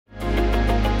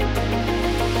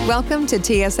Welcome to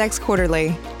TSX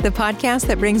Quarterly, the podcast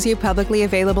that brings you publicly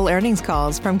available earnings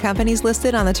calls from companies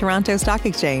listed on the Toronto Stock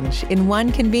Exchange in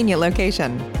one convenient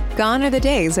location. Gone are the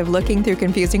days of looking through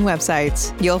confusing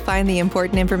websites. You'll find the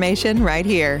important information right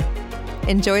here.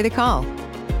 Enjoy the call.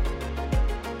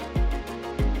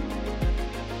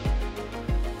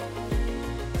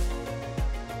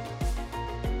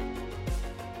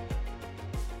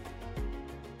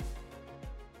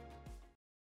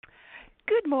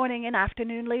 Good morning and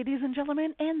afternoon, ladies and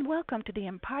gentlemen, and welcome to the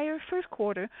Empire First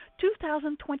Quarter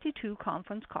 2022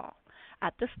 conference call.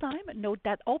 At this time, note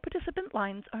that all participant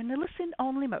lines are in a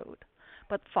listen-only mode,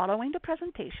 but following the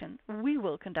presentation, we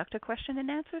will conduct a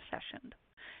question-and-answer session.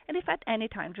 And if at any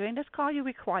time during this call you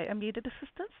require immediate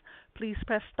assistance, please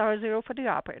press star zero for the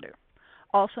operator.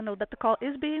 Also note that the call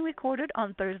is being recorded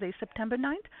on Thursday, September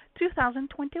 9th,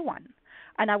 2021.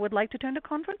 And I would like to turn the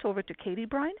conference over to Katie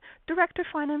Brine, Director,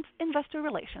 Finance, Investor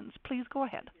Relations. Please go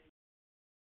ahead.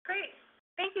 Great.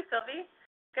 Thank you, Sylvie.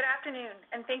 Good afternoon,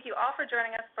 and thank you all for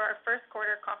joining us for our first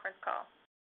quarter conference call.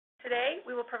 Today,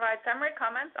 we will provide summary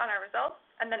comments on our results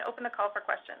and then open the call for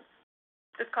questions.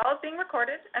 This call is being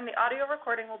recorded, and the audio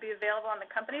recording will be available on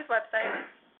the company's website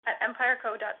at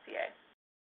empireco.ca.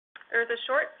 There is a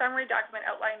short summary document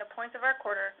outlining the points of our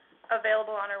quarter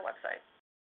available on our website.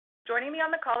 Joining me on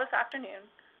the call this afternoon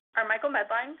are Michael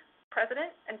Medline,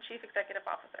 President and Chief Executive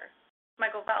Officer,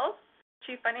 Michael Vels,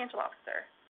 Chief Financial Officer,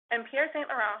 and Pierre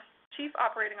St-Laurent, Chief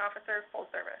Operating Officer, Full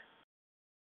Service.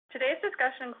 Today's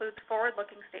discussion includes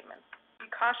forward-looking statements. We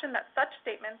caution that such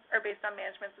statements are based on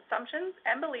management's assumptions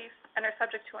and beliefs and are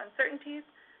subject to uncertainties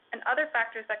and other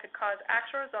factors that could cause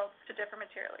actual results to differ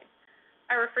materially.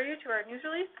 I refer you to our news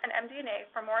release and MD&A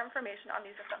for more information on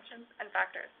these assumptions and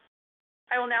factors.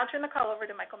 I will now turn the call over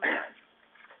to Michael Medline.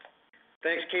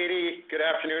 Thanks, Katie. Good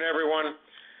afternoon, everyone.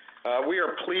 We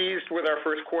are pleased with our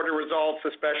first quarter results,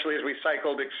 especially as we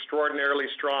cycled extraordinarily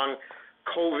strong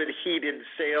COVID-heated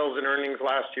sales and earnings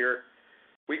last year.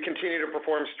 We continue to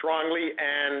perform strongly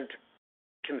and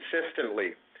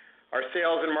consistently. Our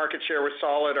sales and market share were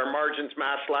solid. Our margins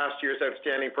matched last year's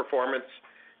outstanding performance,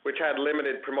 which had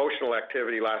limited promotional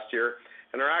activity last year,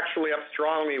 and are actually up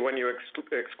strongly when you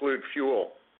exclude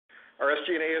fuel. Our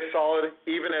SG&A is solid,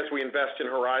 even as we invest in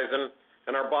Horizon,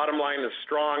 and our bottom line is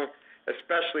strong,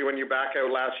 especially when you back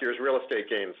out last year's real estate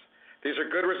gains. These are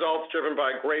good results driven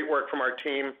by great work from our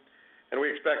team, and we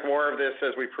expect more of this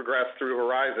as we progress through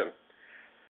Horizon.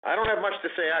 I don't have much to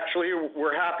say, actually.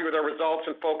 We're happy with our results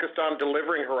and focused on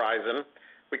delivering Horizon.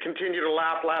 We continue to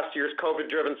lap last year's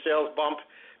COVID-driven sales bump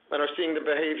and are seeing the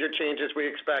behavior changes we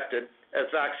expected as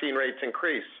vaccine rates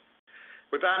increase.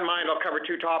 With that in mind, I'll cover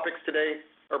two topics today: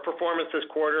 our performance this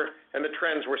quarter and the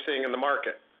trends we're seeing in the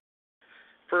market.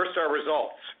 First, our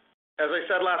results. As I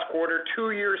said last quarter,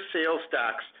 2-year sales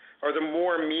stacks are the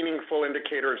more meaningful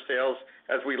indicator of sales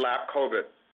as we lap COVID.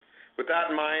 With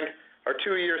that in mind, our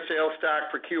 2-year sales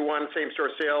stack for Q1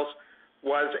 same-store sales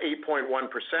was 8.1%.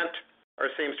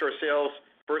 Our same-store sales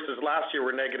versus last year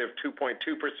were negative 2.2%.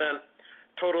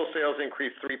 Total sales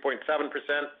increased 3.7%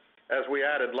 as we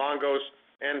added Longo's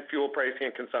and fuel pricing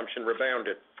and consumption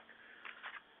rebounded.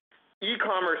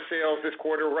 E-commerce sales this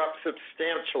quarter were up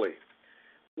substantially.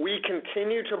 We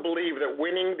continue to believe that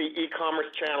winning the e-commerce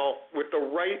channel with the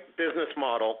right business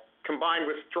model, combined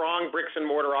with strong bricks and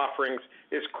mortar offerings,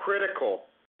 is critical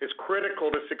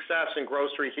to success in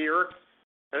grocery here,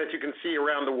 and as you can see,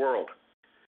 around the world.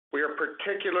 We are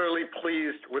particularly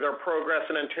pleased with our progress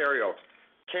in Ontario,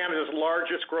 Canada's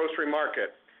largest grocery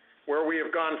market, where we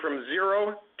have gone from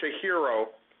zero to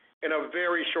hero in a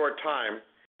very short time,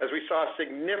 as we saw a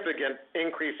significant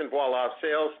increase in Voilà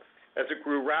sales as it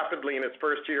grew rapidly in its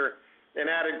first year and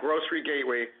added Grocery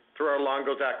Gateway through our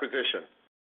Longo's acquisition.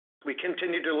 We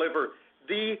continue to deliver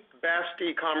the best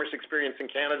e-commerce experience in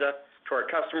Canada to our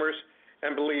customers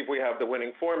and believe we have the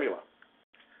winning formula.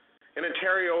 In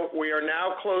Ontario, we are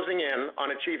now closing in on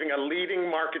achieving a leading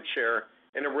market share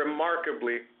in a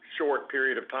remarkably short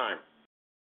period of time.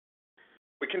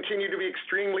 We continue to be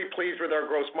extremely pleased with our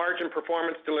gross margin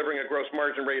performance, delivering a gross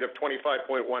margin rate of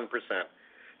 25.1%.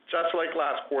 Just like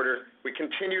last quarter, we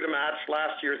continue to match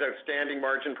last year's outstanding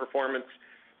margin performance,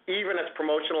 even as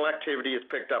promotional activity is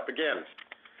picked up again.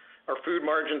 Our food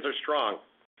margins are strong.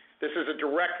 This is a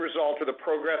direct result of the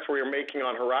progress we are making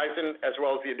on Horizon, as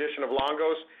well as the addition of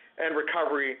Longo's and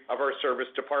recovery of our service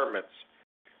departments.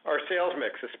 Our sales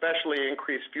mix, especially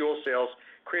increased fuel sales,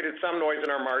 created some noise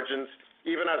in our margins,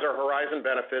 even as our Horizon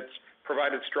benefits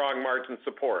provided strong margin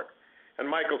support. And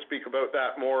Mike will speak about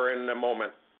that more in a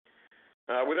moment.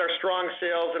 With our strong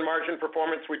sales and margin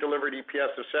performance, we delivered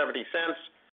EPS of 70 cents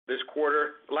this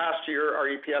quarter. Last year, our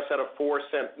EPS had a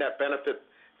 4-cent net benefit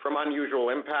from unusual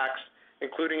impacts,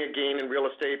 including a gain in real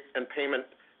estate and payment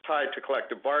tied to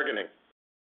collective bargaining.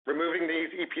 Removing these,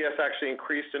 EPS actually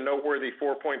increased a noteworthy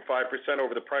 4.5%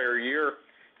 over the prior year,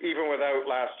 even without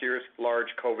last year's large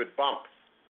COVID bump.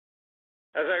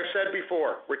 As I've said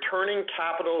before, returning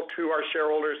capital to our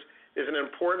shareholders is an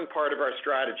important part of our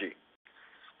strategy.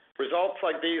 Results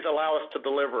like these allow us to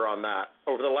deliver on that.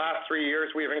 Over the last 3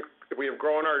 years, we have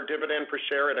grown our dividend per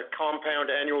share at a compound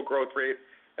annual growth rate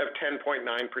of 10.9%.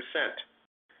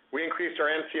 We increased our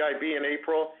NCIB in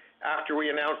April after we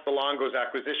announced the Longo's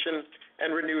acquisition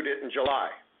and renewed it in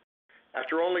July.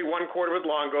 After only 1 quarter with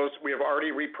Longo's, we have already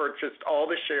repurchased all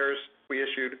the shares we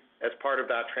issued as part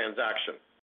of that transaction.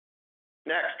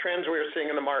 Next, trends we are seeing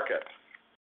in the market.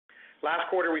 Last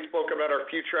quarter, we spoke about our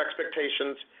future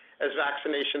expectations as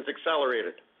vaccinations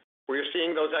accelerated. We are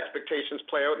seeing those expectations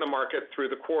play out in the market through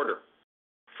the quarter.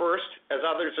 First, as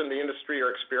others in the industry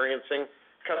are experiencing,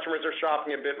 customers are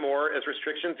shopping a bit more as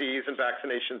restrictions ease and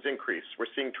vaccinations increase. We're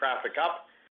seeing traffic up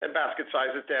and basket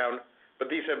sizes down,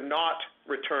 but these have not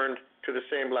returned to the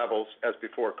same levels as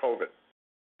before COVID.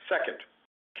 Second,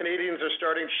 Canadians are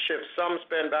starting to shift some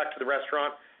spend back to the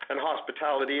restaurant and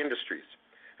hospitality industries.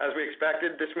 As we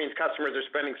expected, this means customers are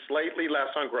spending slightly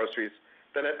less on groceries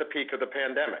than at the peak of the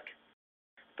pandemic.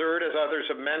 Third, as others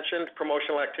have mentioned,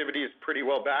 promotional activity is pretty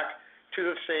well back to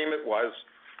the same it was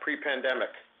pre-pandemic.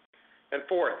 And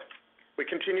fourth, we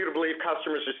continue to believe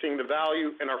customers are seeing the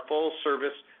value in our full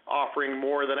service offering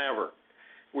more than ever.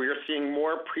 We are seeing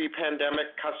more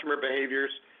pre-pandemic customer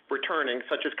behaviors returning,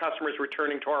 such as customers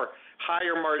returning to our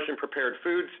higher margin prepared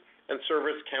foods and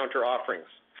service counter offerings.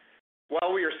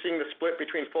 While we are seeing the split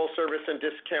between full service and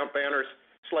discount banners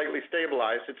slightly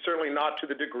stabilized, it's certainly not to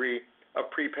the degree of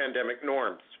pre-pandemic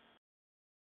norms.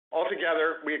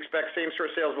 Altogether, we expect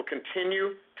same-store sales will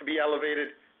continue to be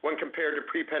elevated when compared to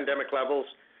pre-pandemic levels,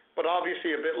 but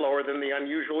obviously a bit lower than the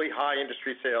unusually high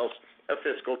industry sales of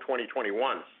fiscal 2021.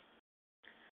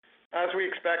 As we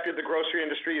expected, the grocery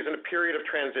industry is in a period of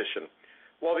transition.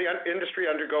 While the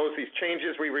industry undergoes these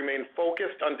changes, we remain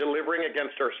focused on delivering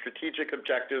against our strategic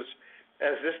objectives,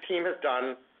 as this team has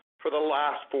done for the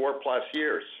last 4+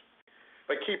 years.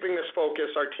 By keeping this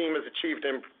focus, our team has achieved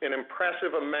an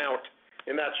impressive amount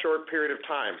in that short period of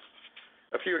time.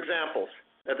 A few examples.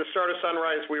 At the start of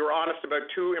Sunrise, we were honest about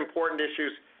 2 important issues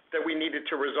that we needed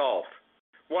to resolve.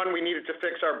 One, we needed to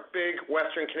fix our big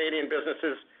Western Canadian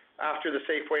businesses after the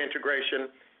Safeway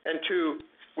integration, and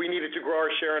 2, we needed to grow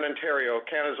our share in Ontario,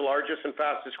 Canada's largest and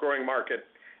fastest growing market,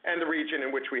 and the region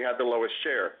in which we had the lowest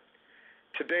share.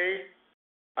 Today,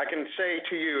 I can say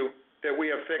to you that we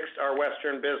have fixed our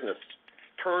Western business,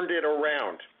 turned it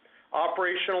around.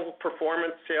 Operational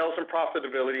performance, sales, and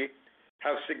profitability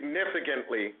have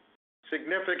significantly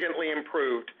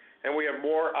improved, and we have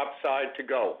more upside to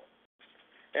go.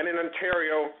 And in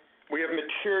Ontario, we have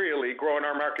materially grown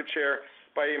our market share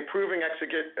by improving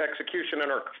execution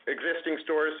in our existing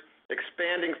stores,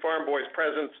 expanding Farm Boy's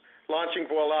presence, launching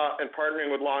Voila, and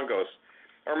partnering with Longo's.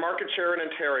 Our market share in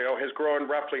Ontario has grown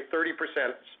roughly 30%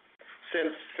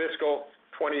 since fiscal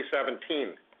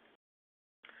 2017.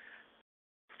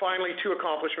 Finally, 2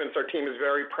 accomplishments our team is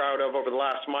very proud of over the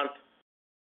last month.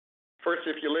 First,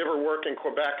 if you live or work in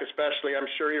Quebec especially, I'm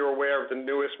sure you're aware of the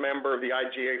newest member of the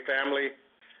IGA family,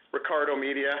 Ricardo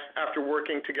Media. After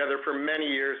working together for many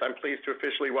years, I'm pleased to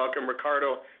officially welcome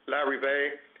Ricardo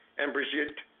Larrivée and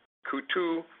Brigitte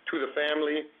Coutu to the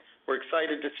family. We're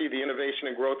excited to see the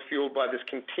innovation and growth fueled by this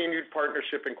continued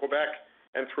partnership in Quebec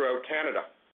and throughout Canada.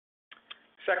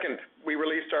 Second, we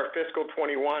released our fiscal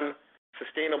 21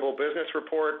 Sustainable Business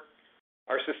Report.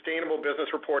 Our Sustainable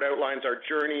Business Report outlines our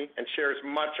journey and shares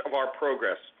much of our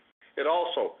progress. It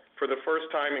also, for the first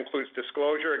time, includes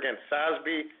disclosure against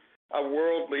SASB, a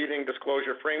world-leading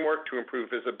disclosure framework to improve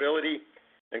visibility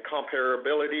and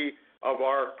comparability of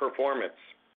our performance.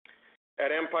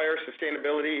 At Empire,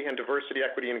 sustainability and diversity,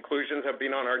 equity, and inclusion have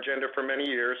been on our agenda for many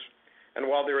years, and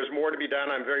while there is more to be done,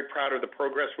 I'm very proud of the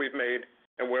progress we've made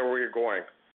and where we're going.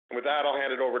 And with that, I'll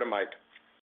hand it over to Mike.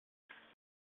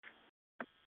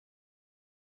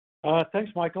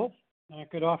 Thanks, Michael.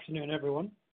 Good afternoon,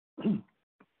 everyone. I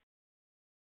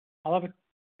have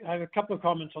a couple of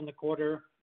comments on the quarter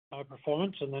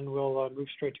performance, and then we'll move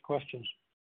straight to questions.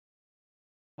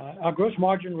 Our gross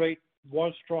margin rate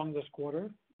was strong this quarter,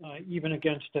 even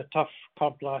against a tough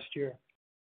comp last year.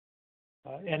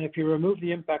 And if you remove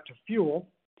the impact of fuel,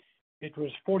 it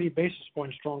was 40 basis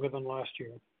points stronger than last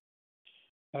year.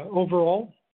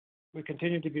 Overall, we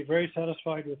continue to be very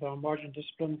satisfied with our margin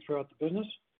discipline throughout the business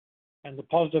and the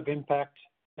positive impact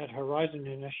that Horizon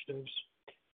initiatives,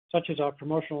 such as our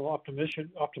promotional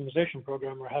optimization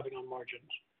program, are having on margins.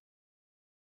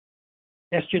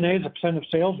 SG&A as a percent of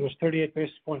sales was 38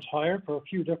 basis points higher for a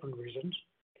few different reasons.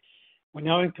 We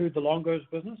now include the Longo's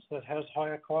business that has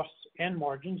higher costs and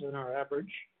margins than our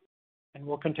average, and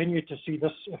we'll continue to see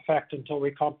this effect until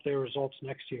we comp their results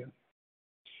next year.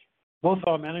 Both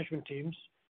our management teams,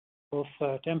 both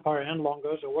at Empire and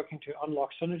Longo's, are working to unlock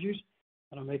synergies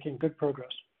and are making good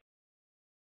progress.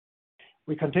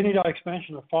 We continued our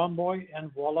expansion of Farm Boy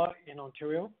and Voila in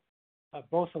Ontario,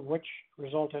 both of which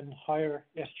result in higher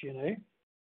SG&A.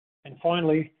 And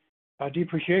finally, our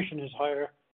depreciation is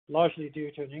higher, largely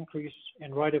due to an increase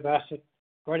in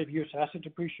right-of-use asset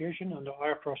depreciation under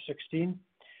IFRS 16,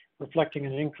 reflecting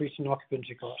an increase in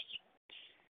occupancy costs.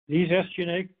 These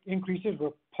SG&A increases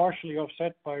were partially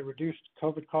offset by reduced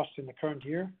COVID costs in the current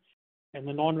year and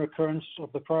the non-recurrence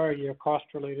of the prior year cost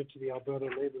related to the Alberta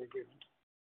Labour Agreement.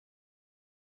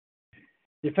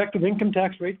 The effective income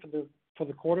tax rate for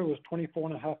the quarter was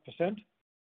 24.5%,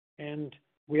 and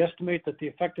we estimate that the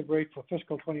effective rate for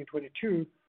fiscal 2022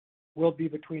 will be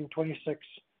between 26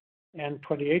 and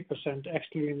 28%,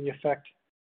 excluding the effect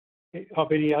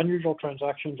of any unusual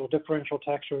transactions or differential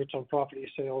tax rates on property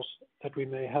sales that we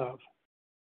may have.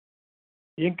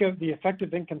 The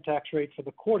effective income tax rate for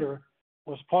the quarter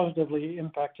was positively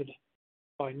impacted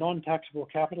by non-taxable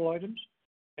capital items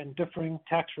and differing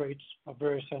tax rates of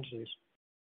various entities.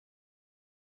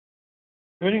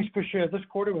 Earnings per share this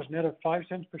quarter was net of 5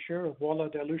 cents per share of Voila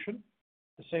dilution,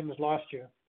 the same as last year.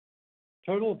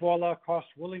 Total Voila costs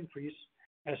will increase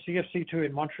as CFC2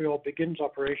 in Montreal begins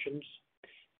operations.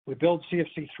 We build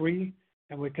CFC3,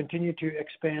 and we continue to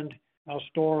expand our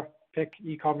store pick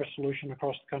e-commerce solution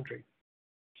across the country.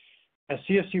 As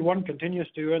CFC1 continues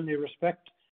to earn the respect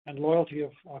and loyalty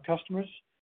of our customers,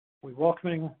 we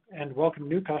welcome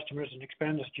new customers and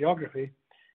expand this geography.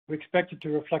 We expect it to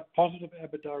reflect positive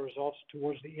EBITDA results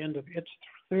towards the end of its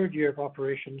third year of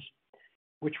operations,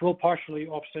 which will partially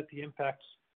offset the impacts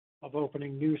of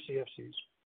opening new CFCs.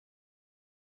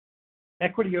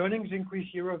 Equity earnings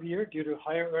increased year over year due to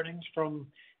higher earnings from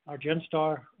our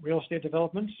Genstar real estate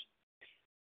developments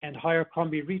and higher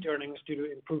Crombie REIT earnings due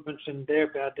to improvements in their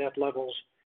bad debt levels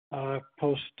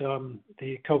post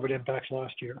the COVID impacts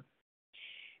last year.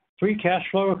 Free cash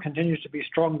flow continues to be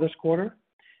strong this quarter,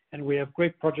 and we have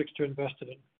great projects to invest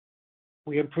in.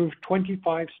 We improved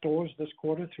 25 stores this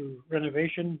quarter through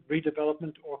renovation,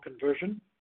 redevelopment, or conversion.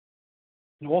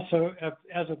 And also,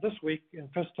 as of this week, in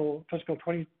fiscal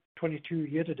 2022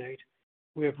 year-to-date,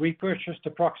 we have repurchased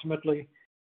approximately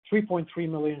 3.3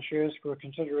 million shares for a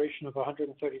consideration of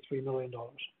 $133 million.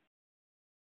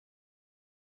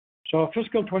 So our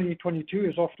fiscal 2022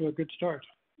 is off to a good start.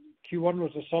 Q1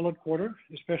 was a solid quarter,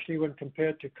 especially when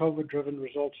compared to COVID-driven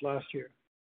results last year.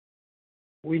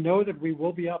 We know that we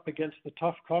will be up against the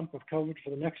tough comp of COVID for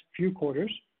the next few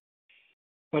quarters,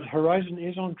 but Horizon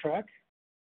is on track.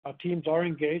 Our teams are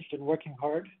engaged and working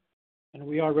hard, and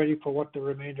we are ready for what the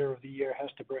remainder of the year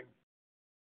has to bring.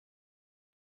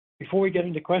 Before we get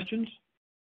into questions,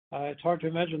 it's hard to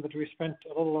imagine that we spent a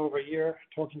little over a year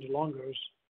talking to Longo's,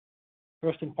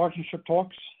 first in partnership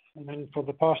talks, and then for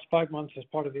the past 5 months as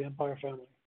part of the Empire family.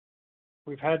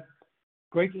 We've had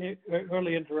great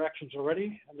early interactions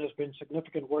already, and there's been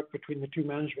significant work between the two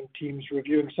management teams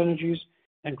reviewing synergies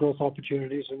and growth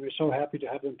opportunities, and we're so happy to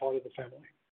have them part of the family.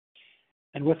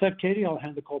 And with that, Katie, I'll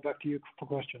hand the call back to you for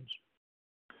questions.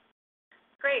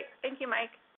 Great. Thank you,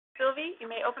 Mike. Sylvie, you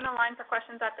may open the line for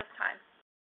questions at this time.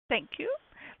 Thank you.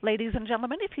 Ladies and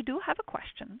gentlemen, if you do have a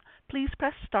question, please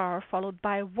press star followed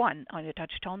by 1 on your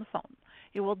touch-tone phone.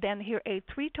 You will then hear a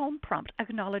 3-tone prompt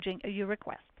acknowledging your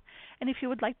request. And if you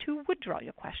would like to withdraw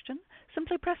your question,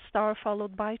 simply press star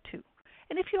followed by 2.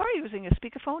 And if you are using a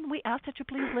speakerphone, we ask that you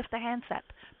please lift the handset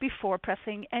before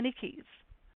pressing any keys.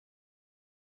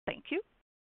 Thank you.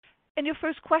 And your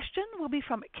first question will be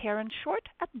from Karen Short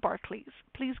at Barclays.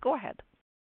 Please go ahead.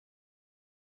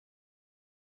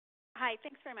 Hi,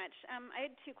 thanks very much. I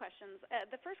had 2 questions.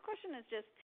 The first question is just,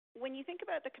 when you think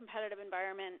about the competitive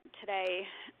environment today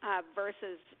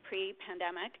versus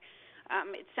pre-pandemic,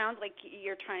 it sounds like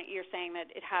you're saying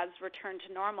that it has returned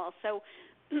to normal. So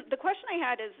the question I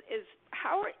had is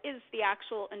how is the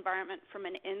actual environment from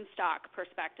an in-stock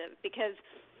perspective? Because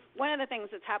one of the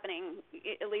things that's happening,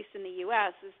 at least in the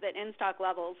U.S., is that in-stock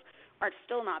levels are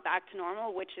still not back to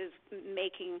normal, which is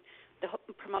making the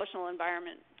promotional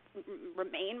environment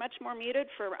remain much more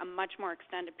muted for a much more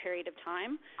extended period of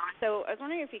time. So I was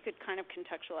wondering if you could kind of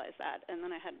contextualize that, and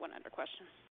then I had one other question.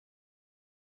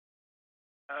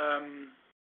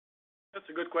 That's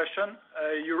a good question.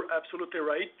 You're absolutely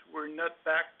right. We're not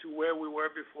back to where we were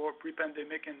before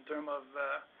pre-pandemic in terms of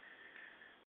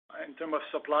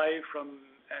supply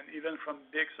and even from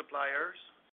big suppliers.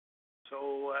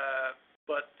 So,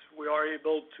 but we are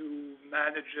able to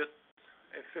manage it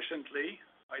efficiently.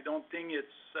 I don't think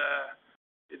it's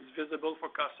visible for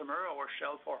customer. Our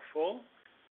shelf are full,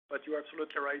 but you're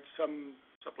absolutely right. Some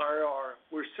supplier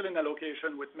we're still in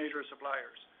allocation with major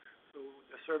suppliers. So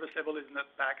the service level is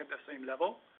not back at the same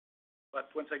level. But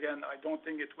once again, I don't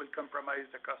think it will compromise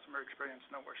the customer experience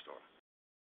in our store.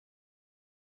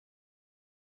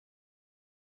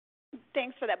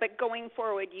 Thanks for that. But going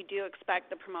forward, you do expect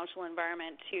the promotional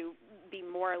environment to be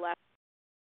more or less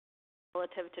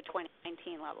relative to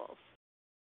 2019 levels?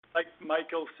 Like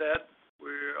Michael said,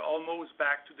 we're almost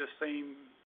back to the same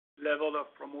level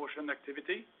of promotion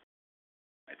activity.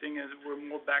 I think we're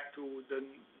more back to the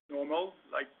normal.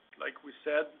 Like we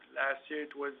said, last year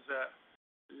it was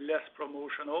less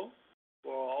promotional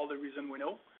for all the reasons we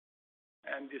know.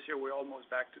 And this year we're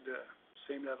almost back to the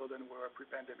same level than we were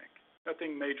pre-pandemic.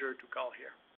 Nothing major to call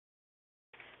here.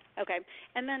 Okay.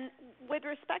 And then with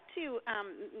respect to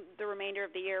the remainder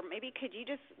of the year, maybe could you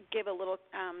just give a little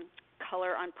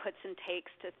color on puts and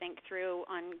takes to think through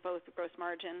on both gross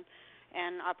margin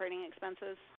and operating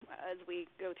expenses as we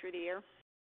go through the year?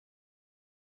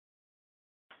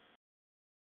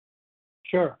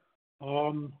 Sure.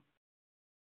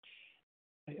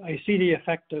 I see the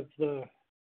effect of the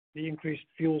increased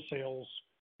fuel sales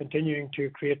continuing to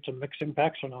create some mixed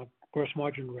impacts on our gross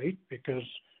margin rate because,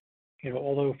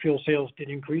 although fuel sales did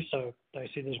increase, I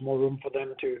see there's more room for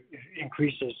them to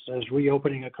increase as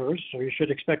reopening occurs. So you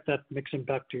should expect that mixed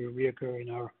impact to reoccur in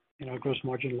our gross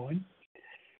margin line.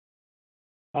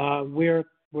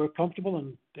 We're comfortable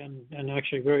and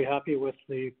actually very happy with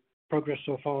the progress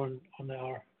so far on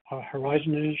our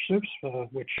Horizon initiatives,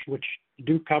 which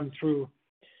do come through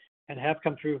and have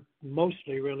come through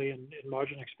mostly really in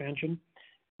margin expansion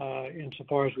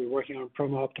insofar as we're working on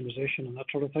promo optimization and that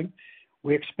sort of thing.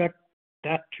 We expect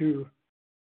that to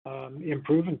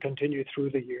improve and continue through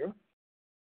the year.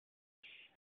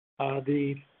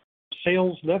 The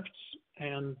sales lifts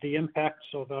and the impacts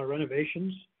of our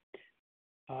renovations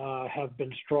have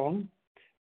been strong.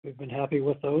 We've been happy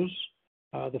with those.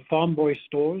 The Farm Boy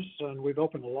stores, and we've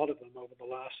opened a lot of them over the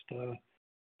last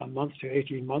a month to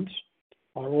 18 months,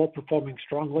 are all performing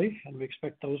strongly, and we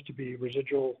expect those to be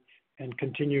residual and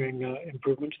continuing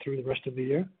improvements through the rest of the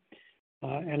year.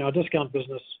 And our discount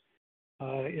business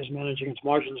is managing its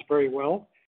margins very well,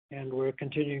 and we're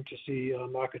continuing to see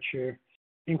market share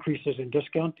increases in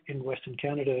discount in Western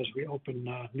Canada as we open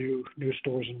new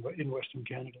stores in Western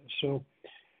Canada. So,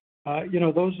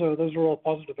 those are all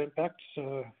positive impacts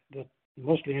that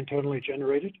mostly internally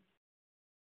generated.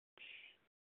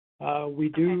 We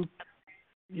do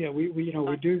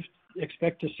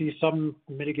expect to see some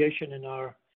mitigation in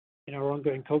our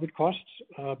ongoing COVID costs,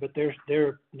 but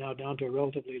they're now down to a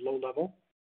relatively low level.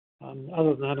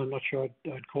 Other than that, I'm not sure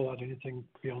I'd call out anything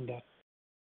beyond that.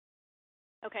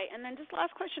 Okay, and then just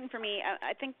last question for me.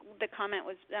 I think the comment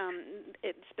was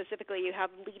specifically you have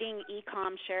leading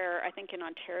e-com share, I think, in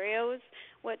Ontario is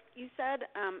what you said.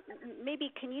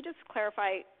 Maybe can you just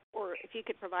clarify, or if you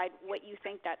could provide what you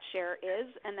think that share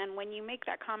is? And then when you make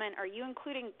that comment, are you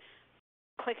including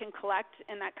click and collect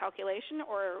in that calculation,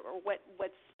 or what's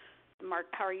the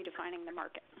how are you defining the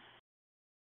market?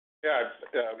 Yeah,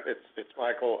 it's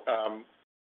Michael.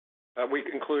 We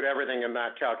include everything in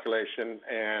that calculation,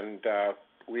 and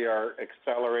we are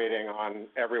accelerating on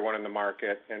everyone in the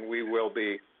market, and we will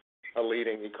be a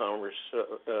leading e-commerce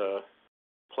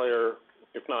player,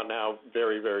 if not now,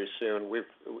 very, very soon.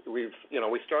 We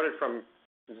started from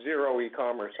zero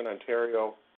e-commerce in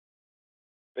Ontario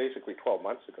basically 12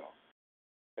 months ago,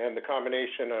 and the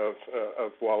combination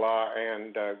of Voilà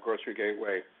and Grocery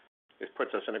Gateway, it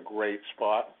puts us in a great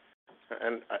spot.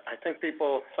 And I think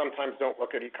people sometimes don't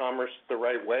look at e-commerce the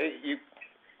right way.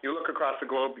 You look across the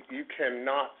globe, you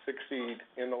cannot succeed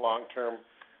in the long term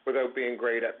without being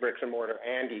great at bricks and mortar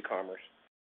and e-commerce.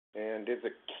 And it's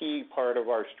a key part of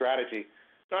our strategy,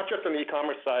 not just on the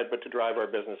e-commerce side, but to drive our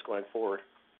business going forward.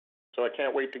 So I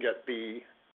can't wait to get the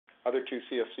other two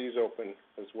CFCs open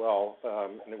as well,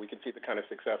 and then we can see the kind of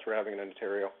success we're having in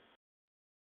Ontario.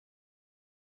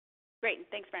 Great.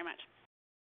 Thanks very much.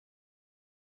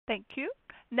 Thank you.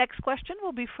 Next question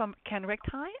will be from Kenric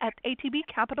Tyghe at ATB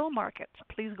Capital Markets.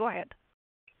 Please go ahead.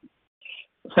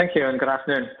 Thank you, and good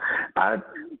afternoon.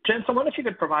 Gents, I wonder if you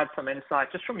could provide some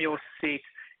insight, just from your seat,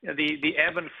 the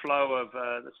ebb and flow of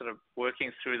the sort of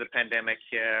working through the pandemic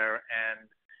here, and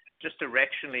just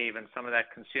directionally even some of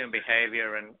that consumer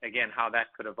behavior, and again, how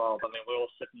that could evolve. I mean, we're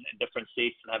all sitting in different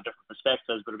seats and have different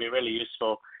perspectives, but it'd be really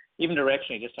useful, even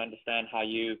directionally, just to understand how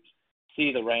you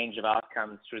see the range of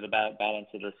outcomes through the balance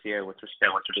of this year with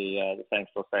respect to the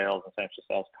same-store sales and same-store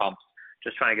sales comps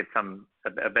Just trying to get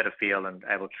a better feel and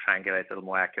able to triangulate a little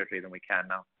more accurately than we can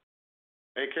now.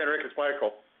 Hey, Kenrick, it's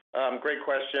Michael. Great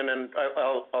question, and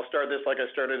I'll start this like I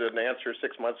started an answer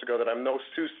 6 months ago, that I'm no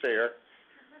soothsayer,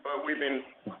 but we've been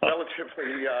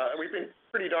we've been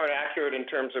pretty darn accurate in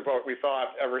terms of what we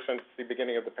thought ever since the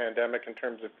beginning of the pandemic in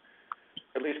terms of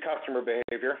at least customer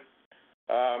behavior.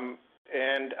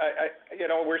 And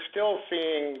we're still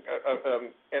seeing.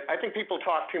 I think people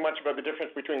talk too much about the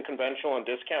difference between conventional and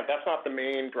discount. That's not the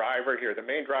main driver here. The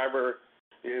main driver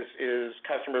is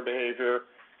customer behavior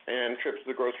and trips to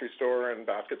the grocery store and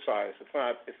basket size.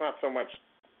 It's not so much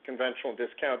conventional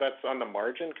discount. That's on the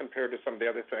margin compared to some of the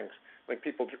other things. Like,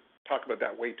 people talk about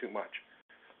that way too much,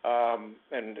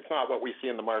 and it's not what we see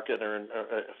in the market,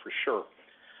 for sure.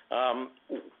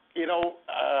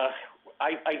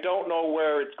 I don't know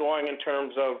where it's going in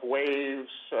terms of waves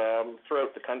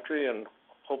throughout the country, and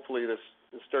hopefully this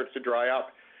starts to dry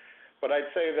up. But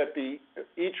I'd say that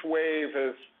each wave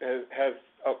has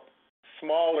a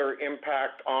smaller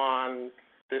impact on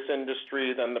this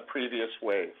industry than the previous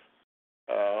wave.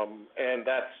 And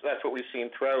that's what we've seen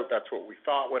throughout. That's what we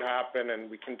thought would happen, and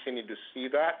we continue to see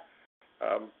that.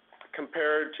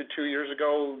 Compared to 2 years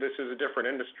ago, this is a different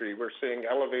industry. We're seeing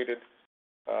elevated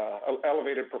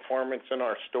performance in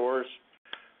our stores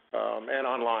and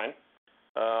online.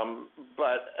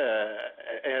 But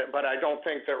I don't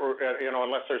think that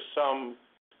unless there's some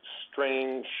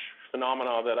strange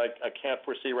phenomena that I can't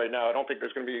foresee right now, I don't think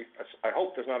there's going to be. I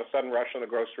hope there's not a sudden rush in the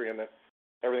grocery and that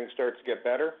everything starts to get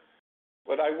better.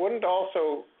 But I wouldn't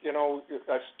also,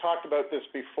 I've talked about this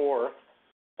before.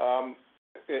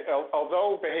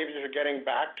 Although behaviors are getting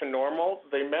back to normal,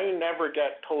 they may never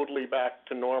get totally back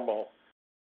to normal.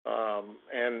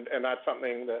 And that's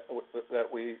something that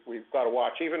we've got to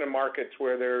watch. Even in markets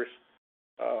where there's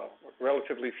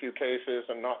relatively few cases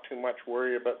and not too much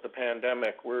worry about the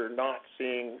pandemic, we're not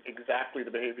seeing exactly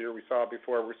the behavior we saw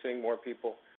before. We're seeing more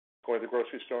people going to the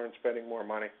grocery store and spending more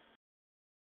money.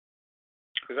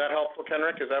 Is that helpful,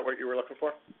 Kenrick? Is that what you were looking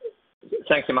for?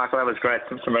 Thank you, Michael. That was great.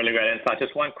 Some really great insight.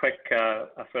 Just one quick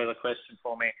further question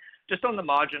for me. Just on the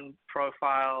margin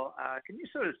profile, can you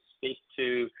sort of speak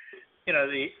to,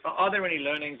 are there any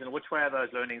learnings, and which way are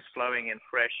those learnings flowing in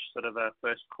fresh, sort of a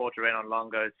first quarter in on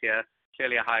Longo's here?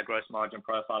 Clearly a high gross margin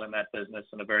profile in that business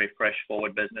and a very fresh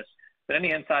forward business. But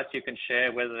any insights you can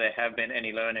share, whether there have been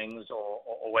any learnings or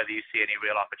whether you see any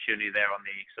real opportunity there on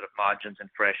the sort of margins in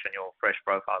fresh and your fresh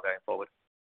profile going forward?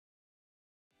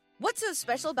 What's so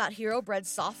special about Hero Bread's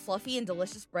soft, fluffy, and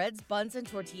delicious breads, buns, and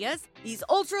tortillas? These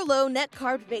ultra-low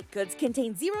net-carb baked goods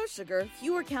contain zero sugar,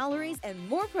 fewer calories, and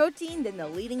more protein than the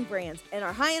leading brands, and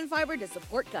are high in fiber to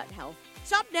support gut health.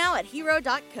 Shop now at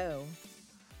hero.co.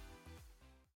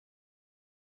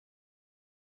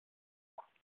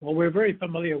 Well, we're very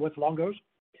familiar with Longo's,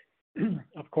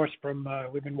 of course.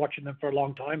 We've been watching them for a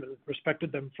long time and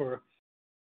respected them for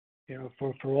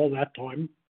all that time.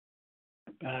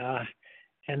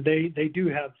 And they do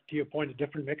have, to your point, a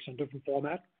different mix and different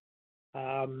format,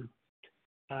 and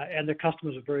the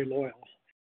customers are very loyal.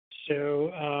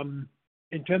 So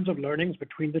in terms of learnings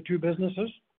between the two businesses,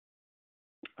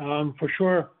 for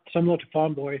sure, similar to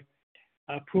Farm Boy,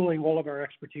 pooling all of our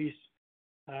expertise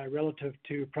relative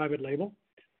to private label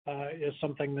is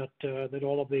something that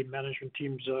all of the management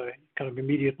teams kind of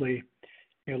immediately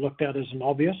looked at as an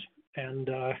obvious, and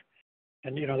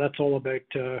that's all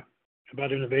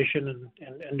about innovation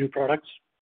and new products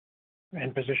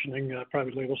and positioning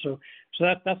private label. So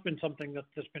that's been something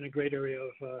that's been a great area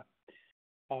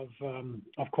of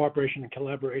cooperation and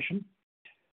collaboration.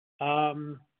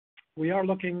 We are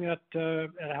looking at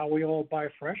how we all buy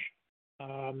fresh.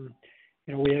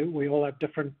 We all have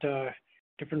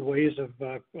different ways of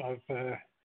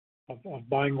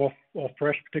buying off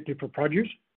fresh, particularly for produce,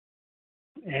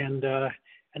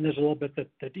 and there's a little bit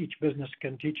that each business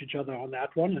can teach each other on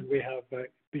that one. And we have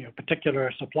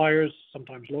particular suppliers,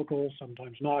 sometimes local,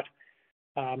 sometimes not,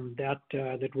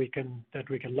 that we can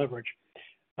leverage.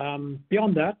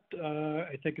 Beyond that,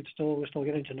 I think we're still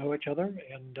getting to know each other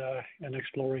and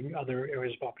exploring other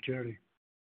areas of opportunity.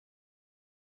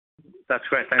 That's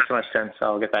great. Thanks so much, Jen. So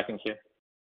I'll get back in queue.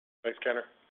 Thanks, Kenner.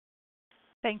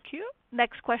 Thank you.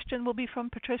 Next question will be from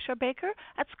Patricia Baker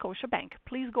at Scotiabank.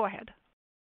 Please go ahead.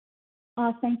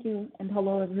 Thank you, and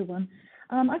hello, everyone.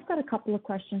 I've got a couple of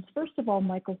questions. First of all,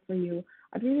 Michael, for you,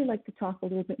 I'd really like to talk a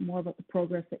little bit more about the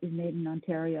progress that you've made in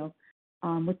Ontario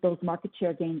with those market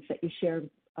share gains that you shared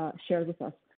with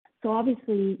us. So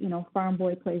obviously, Farm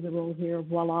Boy plays a role here,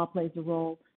 Voilà plays a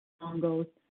role, Longo's.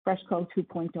 FreshCo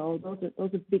 2.0.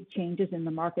 Those are big changes in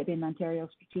the market in Ontario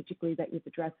strategically that you've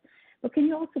addressed. But can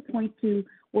you also point to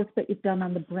work that you've done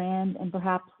on the brand and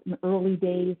perhaps in the early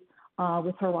days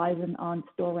with Horizon on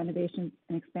store renovations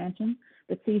and expansion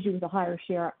that sees you with a higher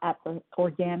share at the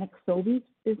organic Sobeys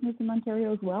business in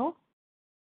Ontario as well?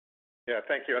 Yeah,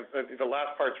 thank you. The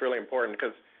last part's really important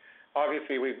because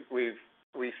obviously we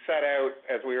set out,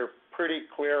 as we were pretty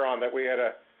clear on, that we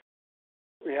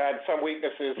had some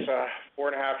weaknesses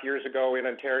 4.5 years ago in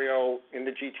Ontario, in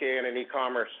the GTA, and in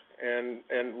e-commerce,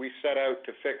 and we set out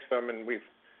to fix them, and we've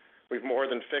more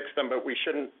than fixed them, but we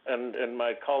shouldn't. And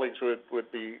my colleagues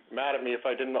would be mad at me if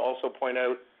I didn't also point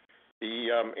out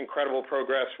the incredible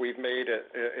progress we've made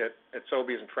at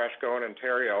Sobeys and FreshCo in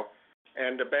Ontario,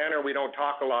 and the banner we don't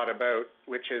talk a lot about,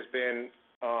 which has been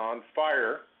on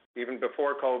fire even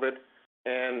before COVID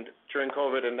and during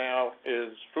COVID, and now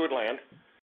is Foodland,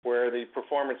 where the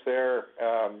performance there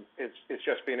it's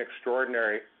just been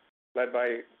extraordinary, led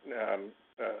by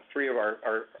three of our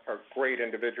great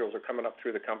individuals are coming up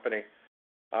through the company.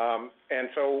 And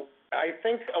so I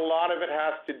think a lot of it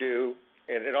has to do,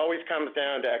 and it always comes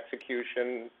down to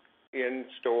execution in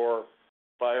store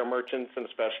by our merchants and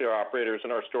especially our operators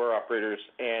and our store operators.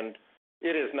 And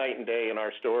it is night and day in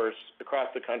our stores across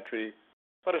the country,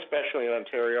 but especially in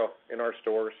Ontario in our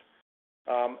stores.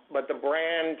 But the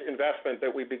brand investment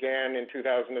that we began in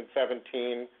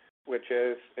 2017, which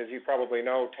is, as you probably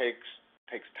know, takes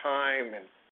time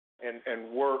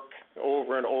and work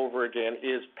over and over again,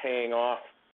 is paying off.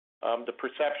 The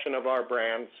perception of our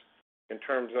brands in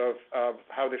terms of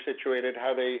how they're situated,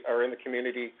 how they are in the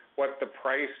community, what the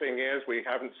pricing is. We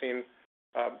haven't seen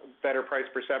better price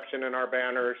perception in our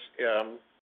banners,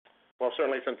 well,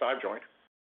 certainly since I've joined,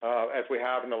 as we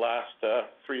have in the last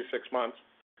 3 to 6 months.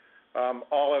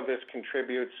 All of this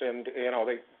contributes, and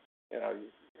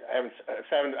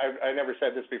I never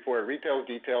said this before. Retail is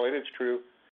detail. It is true,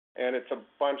 and it's a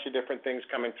bunch of different things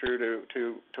coming through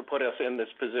to put us in this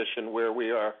position where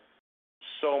we are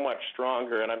so much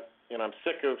stronger. And I'm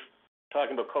sick of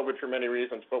talking about COVID for many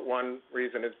reasons, but one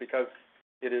reason is because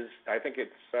it is. I think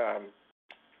it's.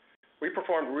 We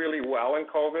performed really well in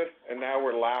COVID, and now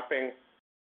we're lapping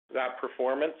that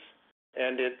performance,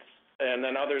 and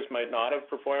then others might not have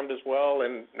performed as well,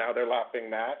 and now they're lapping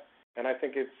that. And I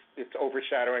think it's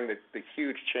overshadowing the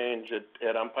huge change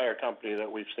at Empire Company that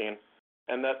we've seen,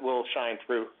 and that will shine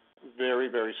through very,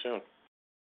 very soon.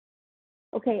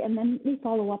 Okay, and then let me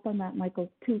follow up on that, Michael.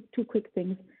 Two quick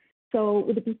things. So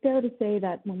would it be fair to say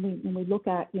that when we look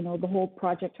at the whole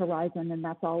Project Horizon, and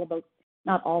that's all about,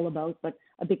 not all about, but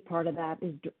a big part of that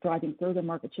is driving further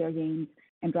market share gains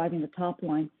and driving the top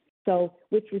line. So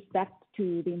with respect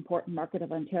to the important market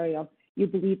of Ontario, you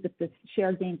believe that the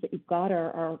share gains that you've got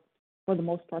are for the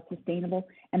most part sustainable,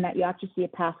 and that you actually see a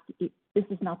path to, this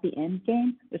is not the end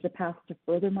game, there's a path to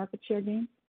further market share gains?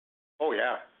 Oh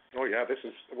yeah. We're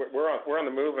on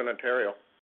the move in Ontario,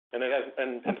 and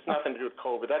it's nothing to do with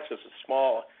COVID. That's just a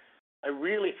small. I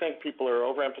really think people are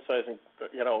overemphasizing,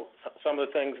 some of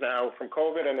the things now from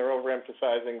COVID, and they're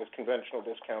overemphasizing this conventional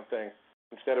discount thing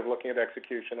instead of looking at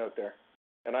execution out there.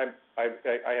 And I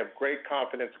have great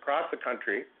confidence across the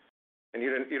country, and you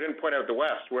didn't point out the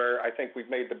West, where I think we've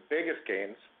made the biggest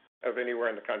gains of anywhere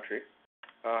in the country,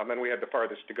 and we had the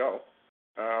farthest to go.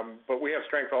 But we have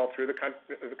strength all through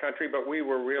the country, but we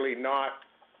were really not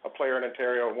a player in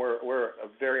Ontario, and we're a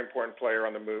very important player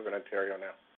on the move in Ontario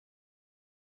now.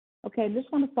 Okay, I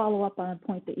just want to follow up on a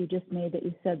point that you just made, that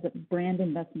you said that brand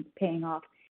investment's paying off,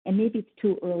 and maybe it's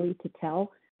too early to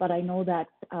tell, but I know that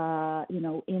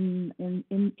in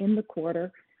the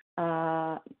quarter,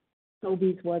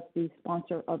 Sobeys was the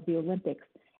sponsor of the Olympics,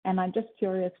 and I'm just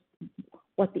curious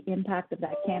what the impact of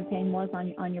that campaign was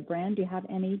on your brand. Do you have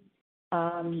any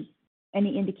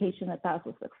indication that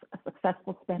was a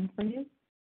successful spend for you?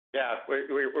 Yeah,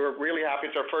 we're really happy.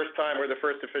 It's our first time. We're the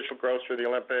first official grocer for the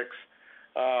Olympics.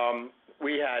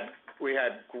 We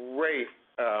had great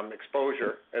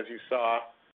exposure, as you saw,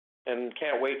 and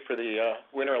can't wait for the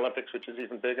Winter Olympics, which is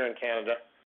even bigger in Canada,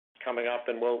 coming up,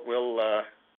 and we'll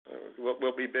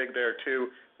be big there too.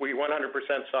 We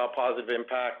 100% saw a positive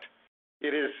impact.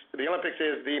 The Olympics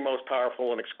is the most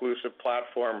powerful and exclusive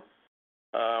platform,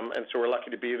 and so we're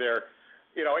lucky to be there.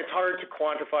 It's hard to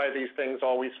quantify these things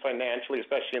always financially,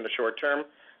 especially in the short term,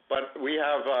 but we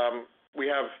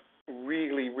have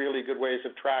really, really good ways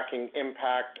of tracking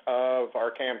impact of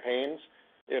our campaigns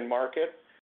in market.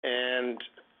 And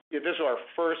this is our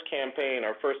first campaign,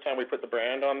 our first time we put the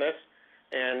brand on this.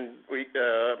 And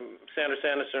Sandra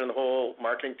Sanderson and the whole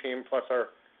marketing team, plus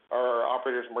our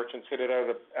operators and merchants, hit it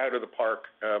out of the park.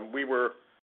 We were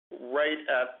right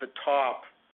at the top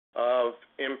of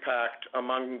impact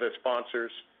among the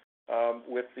sponsors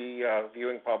with the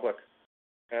viewing public.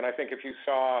 And I think if you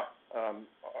saw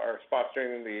our spots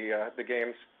during the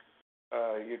games,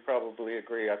 you'd probably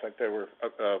agree. I think they were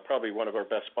probably one of our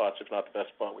best spots, if not the best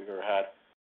spot we've ever had.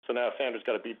 So now Sandra's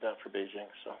got to beat that for Beijing.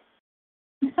 So.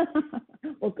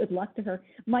 Well, good luck to her.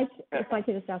 Mike, if I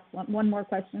could just ask one more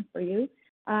question for you.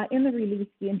 In the release,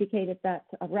 you indicated that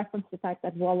reference the fact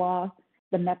that Voilà,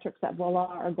 the metrics at Voilà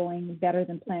are going better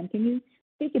than planned. Can you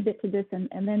speak a bit to this?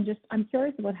 And then just, I'm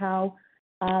curious about how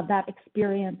that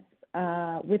experience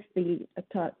with the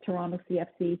Toronto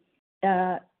CFC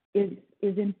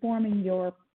is informing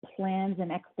your plans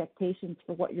and expectations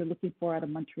for what you're looking for out of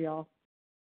Montreal.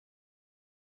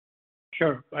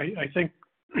 Sure. I think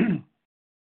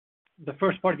the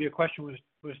first part of your question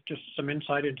was just some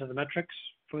insight into the metrics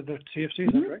for the CFC,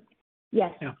 is that right?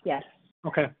 Yes, yeah. Yes.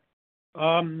 Okay.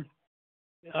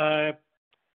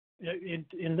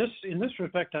 In this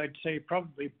respect, I'd say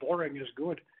probably boring is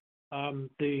good.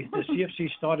 The CFC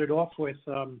started off with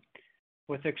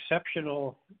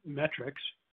exceptional metrics,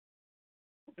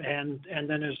 and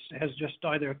then has just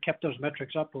either kept those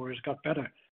metrics up or has got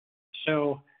better.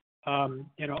 So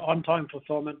on-time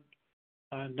fulfillment,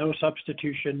 no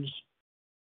substitutions,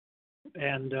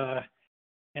 and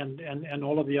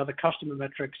all of the other customer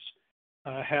metrics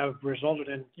have resulted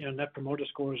in Net Promoter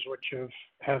Scores which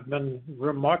have been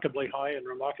remarkably high and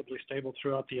remarkably stable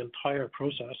throughout the entire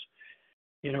process.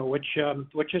 Which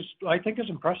is, I think, is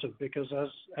impressive, because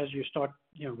as you start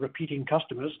repeating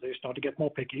customers, they start to get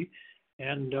more picky,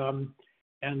 and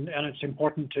it's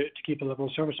important to keep the level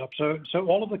of service up. So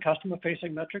all of the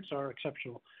customer-facing metrics are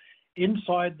exceptional.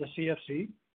 Inside the CFC,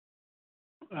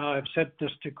 I've said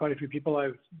this to quite a few people.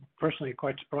 I'm personally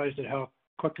quite surprised at how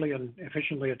quickly and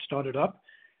efficiently it started up.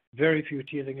 Very few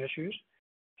teething issues,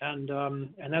 and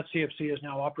that CFC is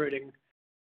now operating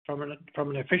from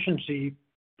an efficiency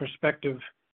perspective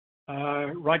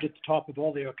right at the top of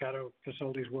all the Ocado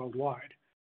facilities worldwide.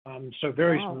 So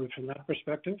very smooth from that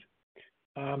perspective.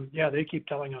 They keep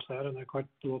telling us that, and they're quite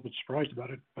a little bit surprised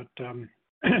about it. But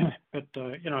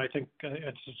I think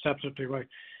it's absolutely right.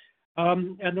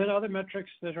 And then other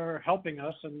metrics that are helping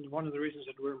us, and one of the reasons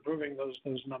that we're improving those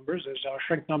numbers is our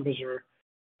shrink numbers are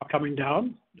coming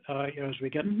down. As we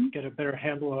get a better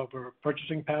handle of our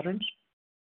purchasing patterns,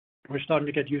 we're starting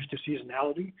to get used to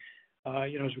seasonality.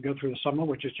 As we go through the summer,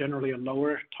 which is generally a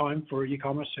lower time for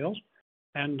e-commerce sales,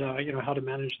 and how to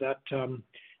manage that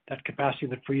capacity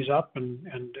that frees up, and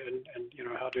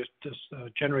how to just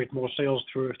generate more sales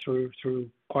through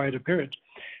quieter periods.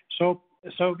 So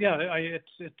it's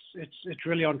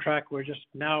really on track. We're just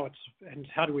now and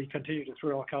how do we continue to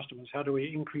thrill our customers? How do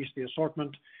we increase the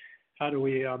assortment? How do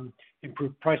we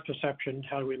improve price perception?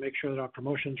 How do we make sure that our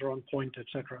promotions are on point,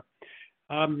 etc.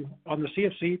 On the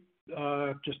CFC,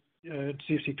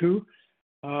 CFC2,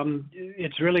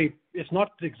 it's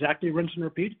not exactly rinse and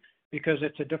repeat, because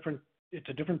it's a different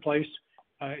place.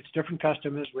 It's different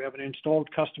customers. We have an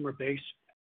installed customer base,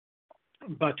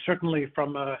 but certainly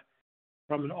from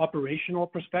an operational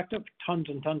perspective, tons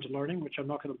and tons of learning, which I'm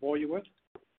not going to bore you with.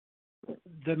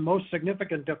 The most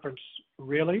significant difference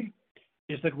really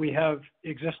is that we have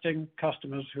existing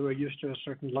customers who are used to a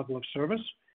certain level of service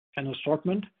and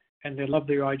assortment, and they love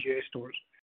their IGA stores.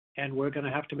 And we're going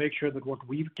to have to make sure that what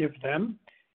we give them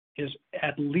is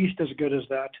at least as good as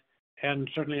that, and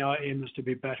certainly our aim is to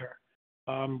be better.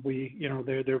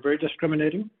 They're very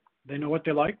discriminating. They know what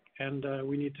they like, and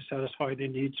we need to satisfy their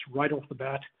needs right off the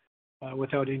bat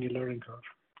without any learning curve.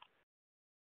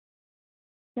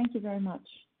 Thank you very much.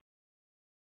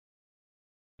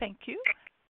 Thank you.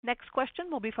 Next question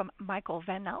will be from Michael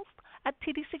Van Aelst at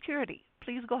TD Security.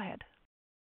 Please go ahead.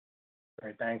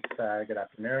 Great, thanks. Good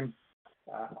afternoon.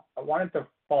 I wanted to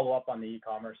follow up on the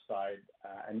e-commerce side,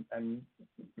 and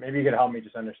maybe you could help me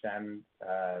just understand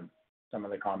some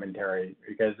of the commentary,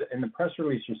 because in the press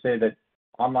release you say that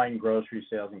online grocery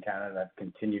sales in Canada have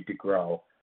continued to grow,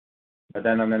 but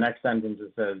then on the next sentence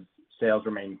it says sales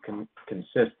remain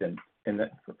consistent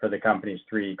for the company's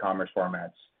three e-commerce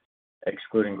formats,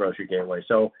 excluding Grocery Gateway.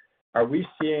 So are we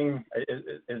seeing,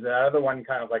 is the other one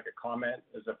kind of like a comment?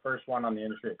 Is the first one on the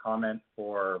industry a comment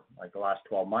for like the last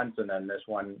 12 months, and then this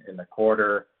one in the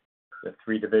quarter, the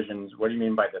three divisions? What do you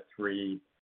mean by the three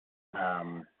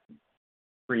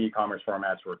e-commerce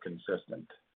formats were consistent?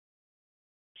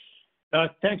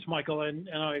 Thanks, Michael. And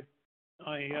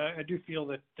I do feel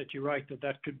that you're right,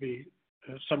 that could be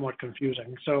somewhat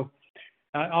confusing. So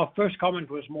our first comment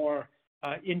was more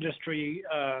industry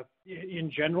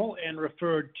in general, and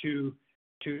referred to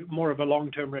more of a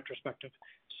long-term retrospective.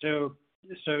 So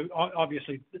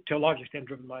obviously, to a large extent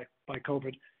driven by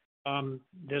COVID,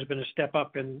 there's been a step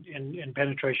up in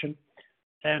penetration,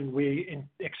 and we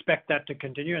expect that to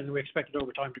continue, and we expect it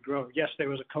over time to grow. Yes, there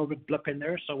was a COVID blip in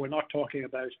there, so we're not talking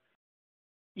about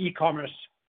e-commerce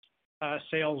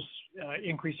sales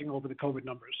increasing over the COVID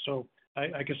numbers. So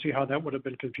I can see how that would have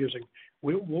been confusing.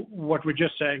 What we're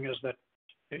just saying is that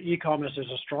e-commerce is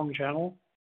a strong channel.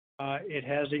 It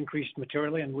has increased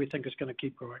materially, and we think it's going to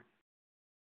keep growing.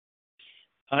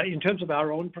 In terms of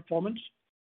our own performance,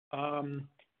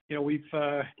 we've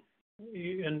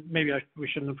and maybe we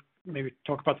shouldn't have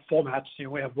talk about the formats.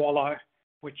 We have Voilà,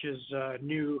 which is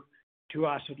new to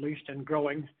us at least, and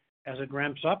growing as it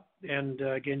ramps up and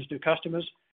gains new customers.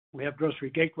 We have Grocery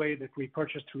Gateway that we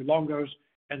purchased through Longo's,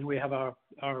 and we have our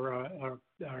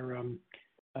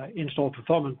in-store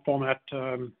fulfillment format,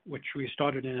 which we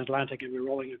started in Atlantic, and we're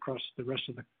rolling across the rest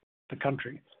of the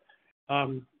country.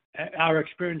 Our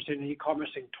experience in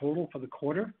e-commerce in total for the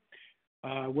quarter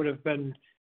would have been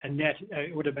a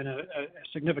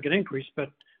significant increase,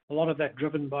 but a lot of that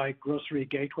driven by Grocery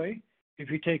Gateway. If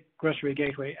you take Grocery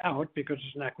Gateway out because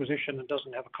it's an acquisition and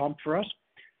doesn't have a comp for us,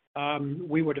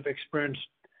 we would have experienced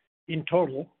in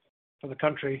total for the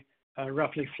country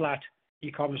roughly flat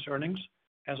e-commerce earnings.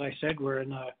 As I said, we're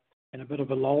in a bit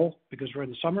of a lull because we're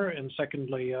in the summer, and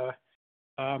secondly,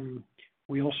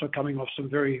 we also coming off some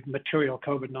very material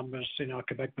COVID numbers in our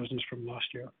Quebec business from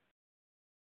last year.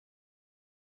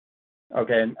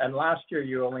 Okay, and last year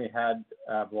you only had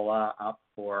Voilà up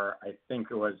for, I think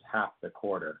it was half the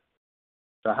quarter.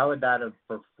 So how would that have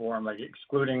performed, like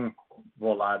excluding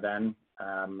Voilà then,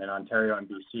 in Ontario and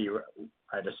BC?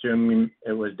 I'd assume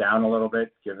it was down a little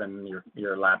bit given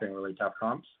you're lapping really tough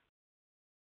comps.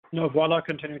 No, Voilà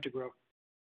continued to grow.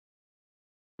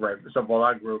 Right, so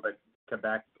Voilà grew, but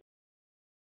Quebec.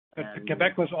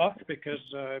 Quebec was off because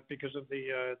of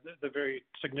the very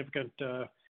significant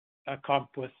comp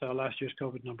with last year's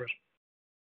COVID numbers.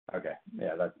 Okay,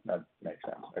 yeah, that makes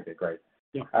sense. Okay, great.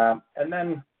 Yeah. And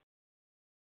then,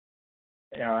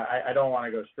 I don't want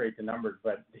to go straight to numbers,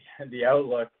 but the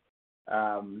outlook,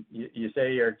 you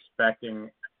say you're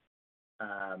expecting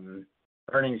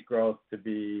earnings growth to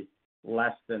be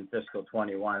less than fiscal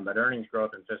 21, but earnings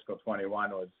growth in fiscal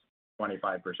 21 was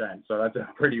 25%. So that's a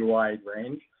pretty wide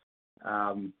range.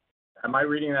 Am I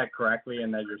reading that correctly in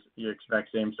that you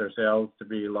expect same-store sales to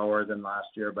be lower than last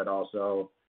year, but also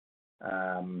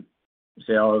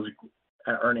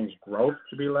earnings growth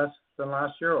to be less than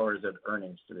last year, or is it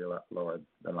earnings to be lower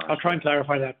than last year? I'll try and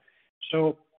clarify that.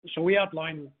 So we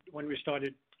outlined when we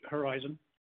started Horizon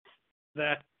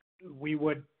that we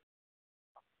would,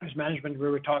 as management, we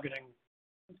were targeting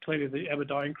clearly the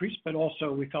EBITDA increase, but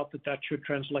also we felt that should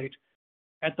translate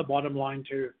at the bottom line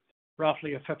to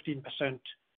roughly a 15%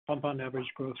 compound average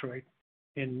growth rate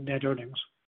in net earnings.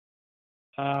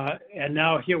 And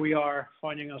now here we are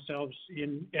finding ourselves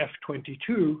in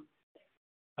F22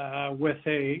 with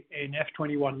an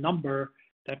F21 number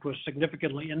that was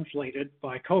significantly inflated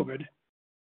by COVID.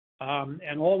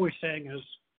 And all we're saying is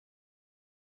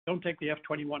don't take the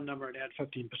F21 number and add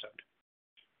 15%.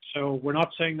 So we're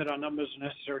not saying that our numbers are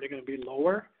necessarily going to be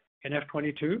lower in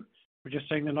F22. We're just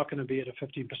saying they're not going to be at a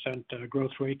 15%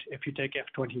 growth rate if you take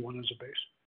F21 as a base.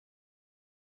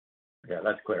 Yeah,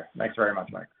 that's clear. Thanks very much,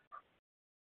 Mike.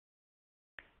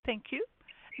 Thank you.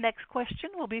 Next question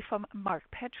will be from Mark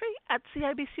Petrie at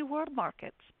CIBC World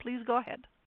Markets. Please go ahead.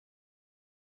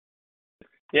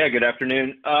 Yeah, good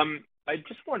afternoon. I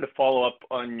just wanted to follow up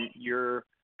on your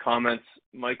comments,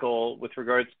 Michael, with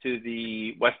regards to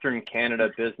the Western Canada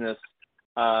business,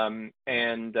 and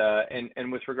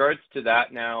with regards to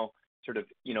that now sort of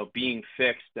being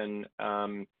fixed, and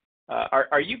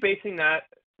are you basing that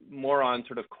more on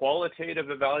sort of qualitative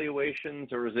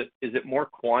evaluations, or is it more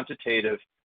quantitative?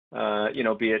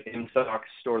 Be it in-stock,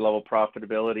 store level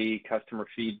profitability, customer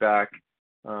feedback.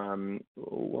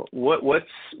 What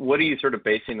are you sort of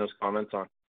basing those comments on?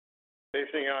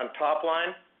 Basing on top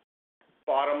line,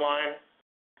 bottom line,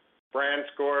 brand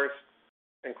scores,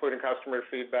 including customer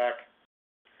feedback,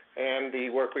 and the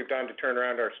work we've done to turn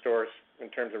around our stores in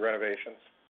terms of renovations.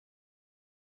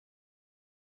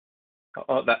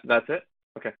 Oh, that's it?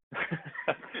 Okay.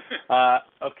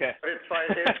 Okay.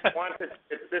 But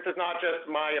this is not just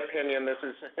my opinion. This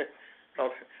is,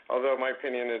 although my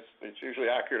opinion is usually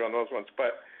accurate on those ones,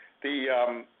 but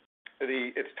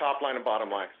it's top line and bottom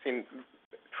line. Seen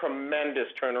tremendous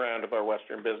turnaround of our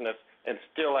Western business and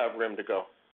still have room to go.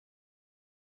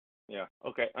 Yeah.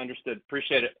 Okay. Understood.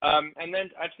 Appreciate it. And then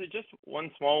actually just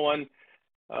one small one,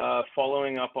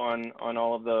 following up on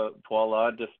all of the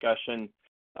Voilà discussion.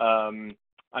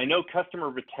 I know customer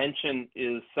retention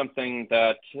is something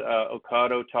that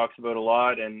Ocado talks about a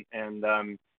lot, and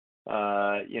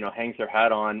hangs their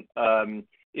hat on.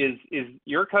 Is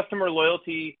your customer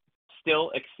loyalty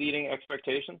still exceeding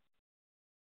expectations?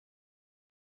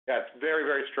 Yeah, it's very,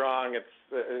 very strong. It's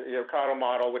the Ocado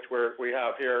model, which we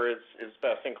have here, is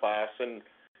best in class, and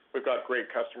we've got great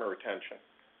customer retention.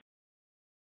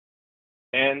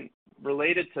 And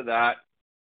related to that,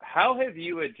 how have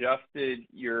you adjusted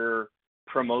your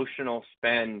promotional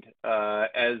spend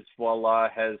as Voilà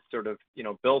has sort of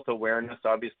built awareness?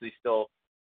 Obviously, still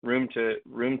room to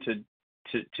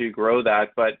grow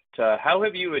that, but how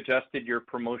have you adjusted your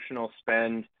promotional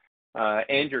spend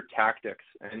and your tactics?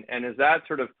 And is that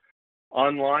sort of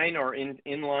online or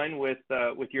in line with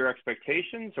your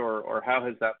expectations, or how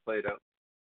has that played out?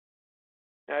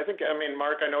 I mean,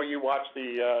 Mark, I know you watch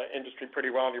the industry pretty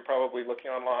well, and you're probably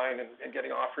looking online and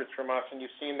getting offers from us, and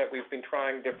you've seen that we've been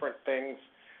trying different things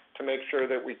to make sure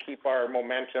that we keep our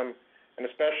momentum, and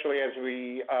especially as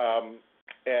we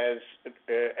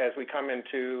come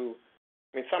into,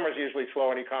 I mean, summer's usually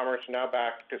slow in e-commerce. Now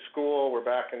back to school, we're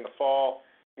back in the fall.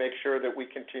 Make sure that we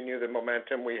continue the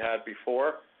momentum we had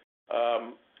before.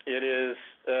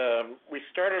 We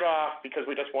started off because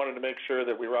we just wanted to make sure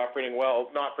that we were operating well,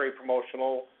 not very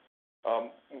promotional.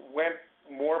 Went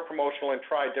more promotional and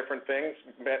tried different things,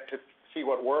 meant to see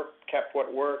what worked, kept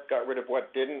what worked, got rid of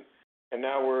what didn't, and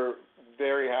now we're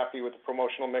very happy with the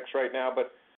promotional mix right now.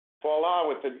 But Voilà,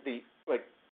 with the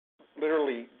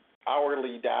literally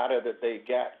hourly data that they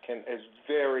get, is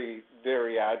very,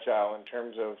 very agile in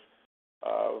terms of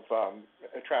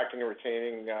attracting and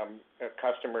retaining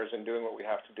customers and doing what we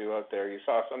have to do out there. You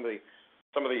saw some of the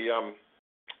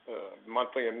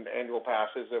monthly and annual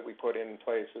passes that we put in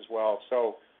place as well.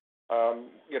 So,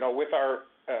 with our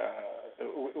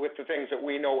with the things that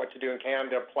we know what to do in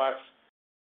Canada, plus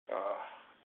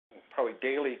probably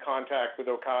daily contact with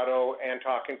Ocado and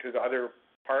talking to the other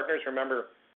partners. Remember,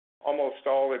 almost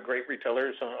all the great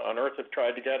retailers on earth have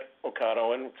tried to get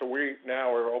Ocado, and so we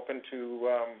now are open to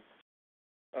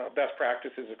best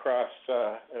practices across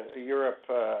Europe,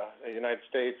 the United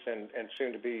States, and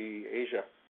soon to be Asia.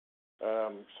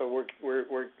 So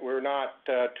we're not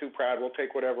too proud. We'll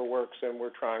take whatever works, and we're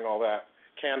trying all that.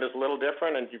 Canada's a little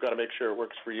different, and you've got to make sure it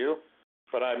works for you.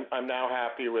 But I'm now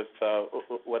happy with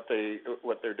what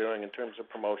they're doing in terms of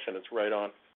promotion. It's right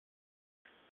on.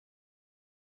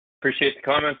 Appreciate the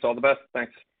comments. All the best.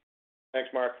 Thanks. Thanks,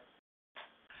 Mark.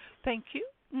 Thank you.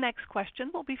 Next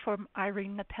question will be from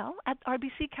Irene Nattel at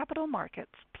RBC Capital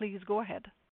Markets. Please go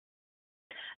ahead.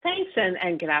 Thanks,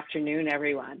 and good afternoon,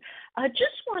 everyone.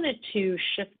 Just wanted to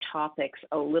shift topics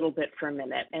a little bit for a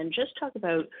minute and just talk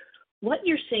about what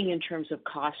you're seeing in terms of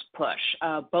cost push,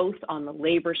 both on the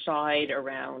labor side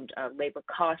around labor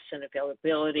costs and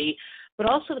availability, but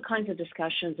also the kinds of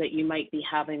discussions that you might be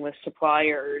having with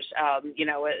suppliers, now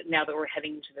that we're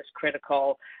heading into this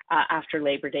critical after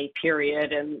Labor Day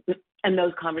period, and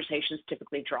those conversations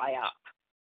typically dry up.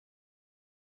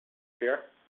 Pierre?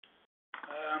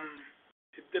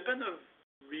 It depends on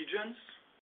regions.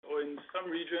 So in some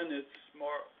region, it's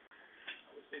more, I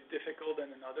would say, difficult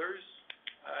than in others.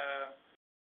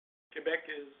 Quebec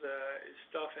is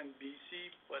tough in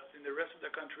BC, but in the rest of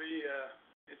the country,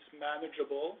 it's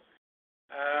manageable.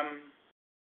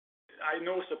 I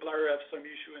know suppliers have some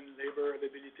issue in labor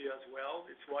availability as well.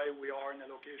 It's why we are in a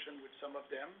location with some of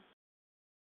them.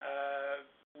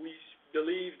 We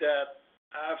believe that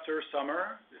after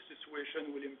summer, the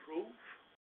situation will improve,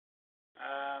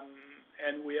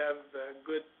 and we have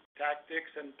good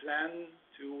tactics and plan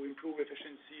to improve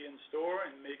efficiency in store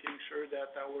and making sure that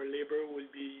our labor will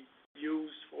be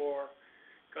used for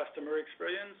customer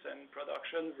experience and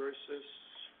production versus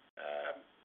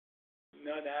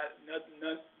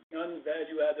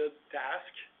non-value-added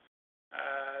task.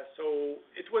 So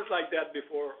it was like that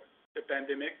before the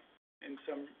pandemic in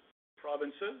some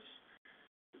provinces.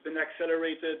 It's been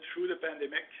accelerated through the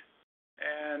pandemic,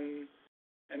 and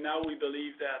now we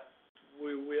believe that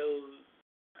we will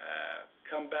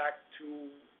come back to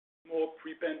more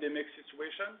pre-pandemic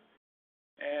situation.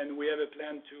 And we have a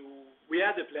plan we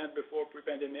had a plan before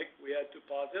pre-pandemic. We had to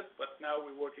pause it, but now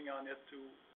we're working on it to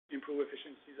improve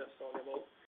efficiencies at store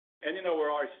level and in our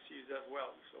RCs as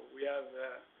well. So we have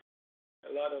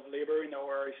a lot of labor in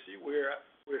our RC. We're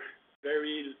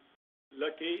very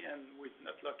lucky, and we're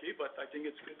not lucky, but I think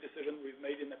it's a good decision we've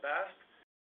made in the past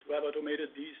to have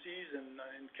automated DCs in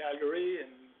Calgary,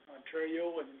 in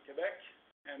Ontario, and in Quebec.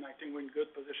 And I think we're in good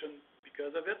position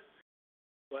because of it.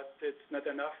 But it's not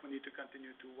enough. We need to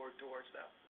continue to work towards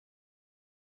that.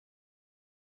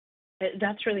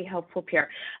 That's really helpful, Pierre.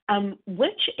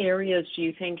 Which areas do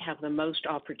you think have the most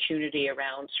opportunity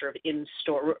around sort of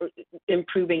in-store,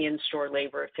 improving in-store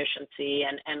labor efficiency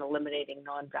and eliminating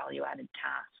non-value-added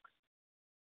tasks?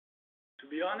 To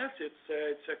be honest,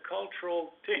 it's a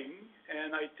cultural thing,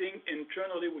 and I think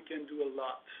internally we can do a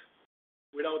lot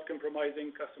without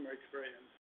compromising customer experience.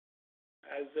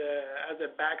 As a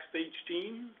backstage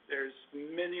team, there's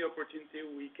many opportunities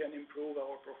we can improve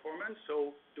our performance.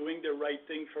 So doing the right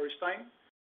thing first time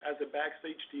as a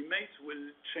backstage teammates will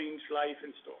change life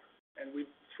in store, and we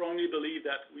strongly believe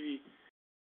that we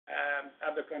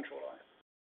have the control on it.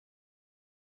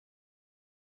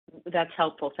 That's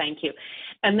helpful. Thank you.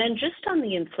 And then just on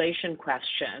the inflation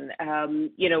question,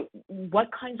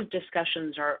 what kinds of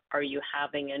discussions are you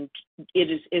having? And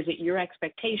is it your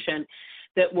expectation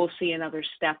that we'll see another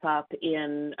step up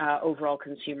in overall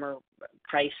consumer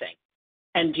pricing?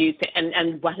 And do you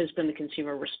and what has been the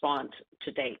consumer response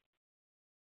to date?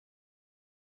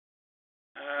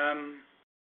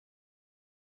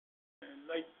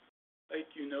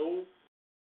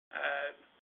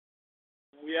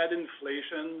 We had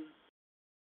inflation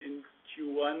in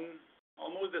Q1,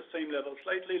 almost the same level,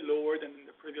 slightly lower than in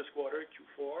the previous quarter,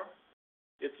 Q4.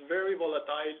 It's very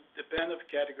volatile, depend of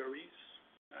categories.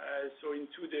 So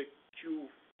into the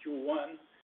Q1,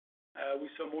 we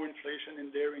saw more inflation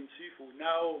in dairy and seafood.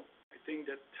 Now, I think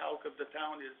the talk of the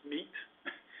town is meat.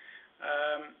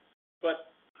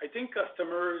 But I think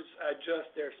customers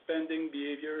adjust their spending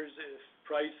behaviors if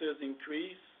prices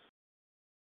increase.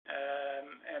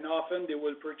 And often they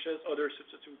will purchase other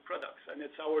substitute products. And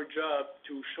it's our job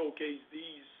to showcase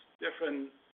these different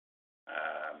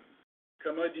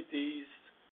commodities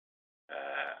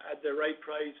at the right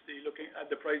price at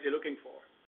the price they're looking for.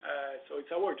 So it's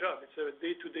our job. It's a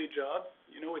day-to-day job.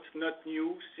 It's not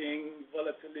new seeing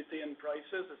volatility in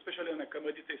prices, especially on the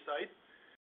commodity side.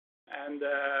 And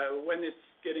when it's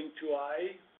getting too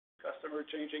high, customer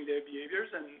changing their behaviors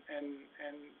and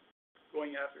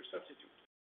going after substitutes.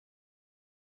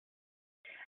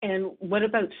 And what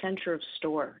about center of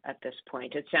store at this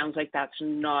point? It sounds like that's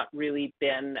not really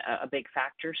been a big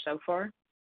factor so far.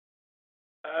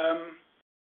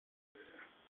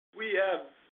 We have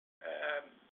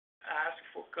asked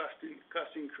for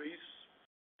cost increase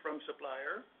from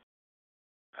supplier.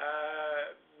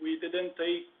 We didn't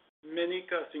take many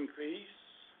cost increase.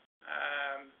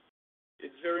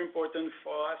 It's very important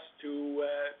for us to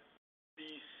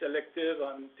be selective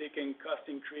on taking cost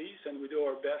increase, and we do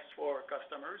our best for our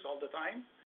customers all the time.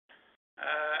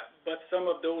 But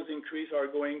some of those increase are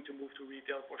going to move to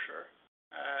retail for sure,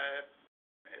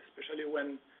 especially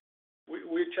when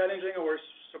we're challenging our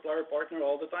supplier partner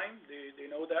all the time. They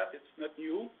know that. It's not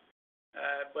new.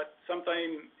 But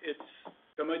sometimes it's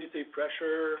commodity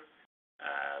pressure,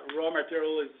 raw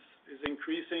material is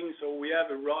increasing, so we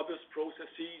have a robust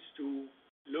processes to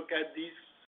look at these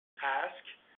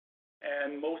tasks.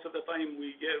 And most of the time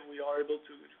we are able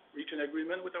to reach an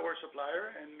agreement with our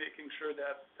supplier and making sure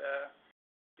that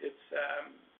it's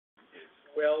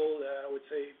well, I would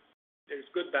say there's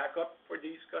good backup for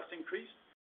these cost increase.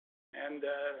 And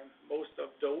most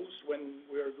of those, when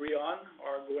we agree on,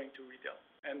 are going to retail.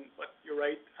 But you're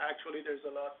right, actually there's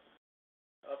a lot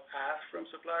of ask from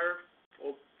supplier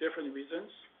for different reasons,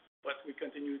 but we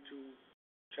continue to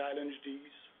challenge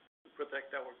these to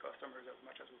protect our customers as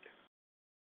much as we can.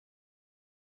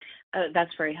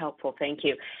 That's very helpful. Thank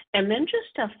you. And then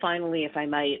just finally, if I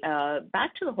might,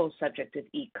 back to the whole subject of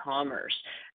e-commerce.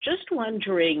 Just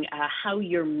wondering how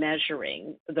you're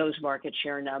measuring those market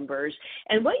share numbers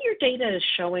and what your data is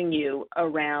showing you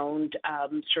around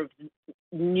sort of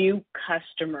new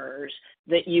customers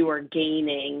that you are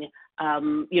gaining,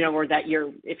 or that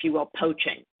you're, if you will,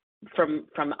 poaching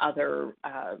from other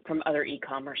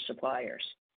e-commerce suppliers.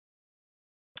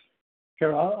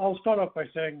 Sure. I'll start off by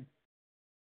saying,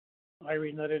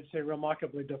 Irene, that it's a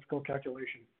remarkably difficult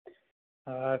calculation.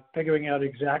 Figuring out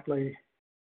exactly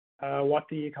what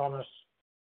the e-commerce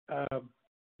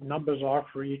numbers are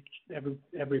for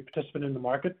every participant in the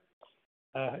market,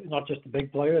 not just the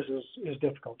big players, is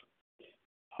difficult.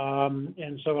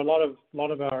 And so a lot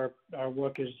of our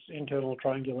work is internal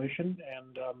triangulation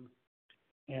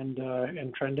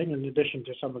and trending, in addition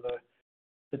to some of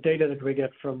the data that we get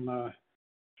from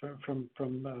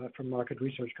market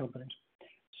research companies.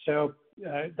 So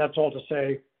that's all to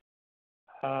say,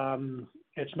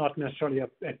 it's not necessarily a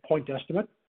point estimate,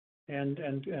 and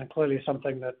clearly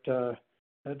something that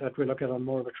we look at on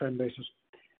more of a trend basis.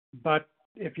 But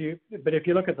if you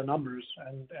look at the numbers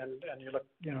and you look,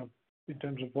 in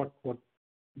terms of what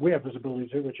we have visibility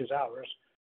to, which is ours,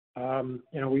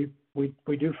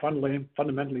 We do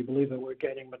fundamentally believe that we're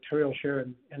gaining material share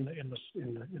in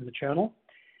the channel,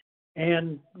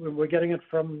 and we're getting it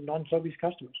from non-Sobeys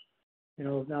customers.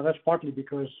 Now that's partly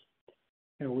because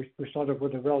we started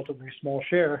with a relatively small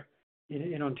share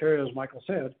in Ontario, as Michael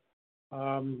said,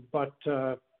 but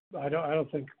I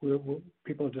don't think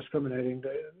people are discriminating.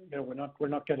 We're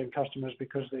not getting customers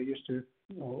because they used to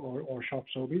or shop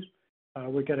Sobeys.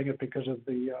 We're getting it because of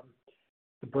the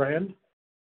brand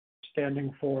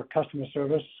standing for customer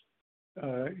service,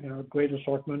 great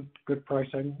assortment, good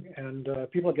pricing, and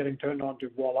people are getting turned on to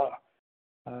Voilà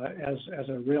as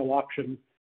a real option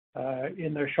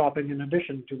in their shopping in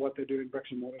addition to what they do in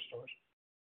bricks and mortar stores.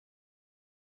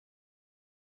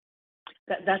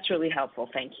 That's really helpful.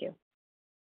 Thank you.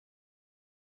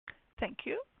 Thank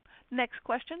you. Next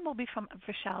question will be from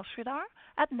Vishal Shreedhar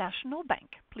at National Bank.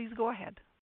 Please go ahead.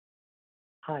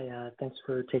 Hi, thanks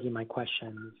for taking my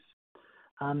questions.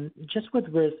 Just with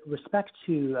respect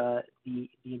to the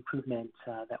improvement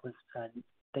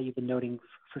that you've been noting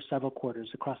for several quarters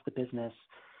across the business,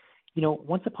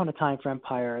 once upon a time for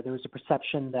Empire, there was a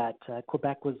perception that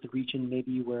Quebec was the region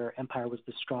maybe where Empire was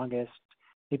the strongest,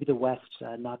 maybe the West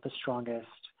not the strongest.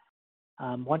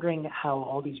 Wondering how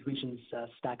all these regions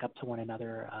stack up to one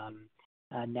another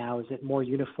now. Is it more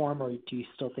uniform, or do you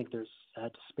still think there's a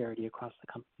disparity across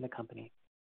the company?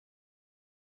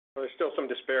 Well, there's still some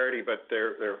disparity, but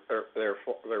they're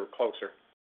closer.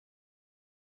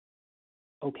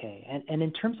 Okay, and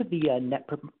in terms of the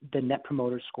net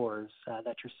promoter scores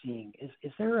that you're seeing,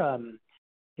 is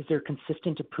there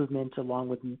consistent improvement along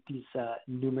with these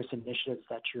numerous initiatives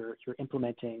that you're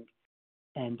implementing,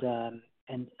 and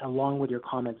along with your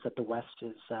comments that the West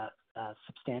is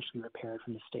substantially repaired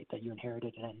from the state that you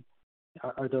inherited in,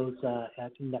 are those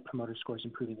net promoter scores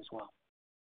improving as well?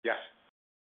 Yes,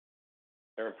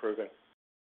 they're improving,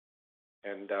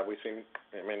 and we've seen.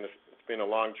 I mean, it's been a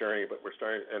long journey, but we're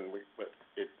starting, and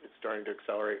it's starting to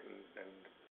accelerate.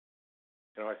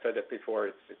 And I said that before.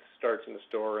 It starts in the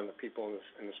store and the people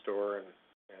in the store,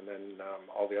 and then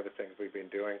all the other things we've been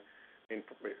doing.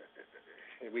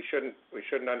 We shouldn't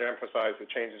underemphasize the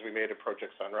changes we made at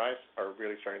Project Sunrise are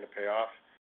really starting to pay off,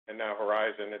 and now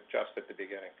Horizon is just at the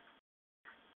beginning.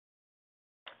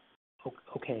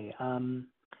 Okay,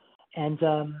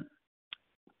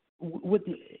 with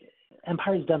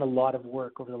Empire's done a lot of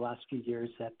work over the last few years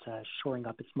at shoring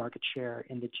up its market share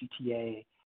in the GTA,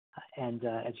 and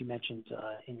as you mentioned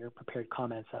in your prepared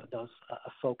comments, that was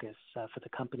a focus for the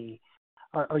company.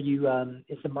 Are you?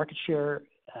 Is the market share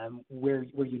where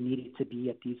you need it to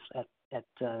be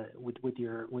with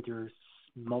your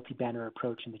multi-banner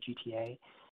approach in the GTA,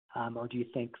 or do you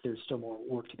think there's still more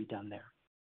work to be done there?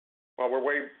 Well,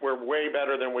 we're way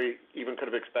better than we even could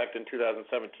have expected in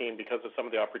 2017 because of some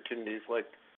of the opportunities like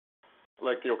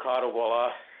the Ocado Voilà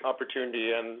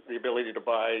opportunity and the ability to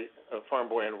buy Farm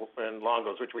Boy and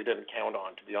Longo's, which we didn't count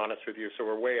on, to be honest with you. So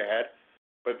we're way ahead.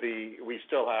 But we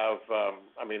still have.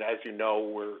 I mean, as you know,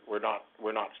 we're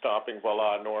not stopping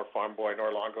Voilà nor Farm Boy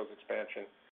nor Longo's expansion.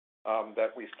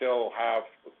 That we still have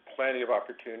plenty of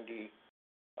opportunity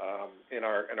in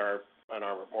our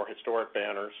more historic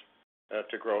banners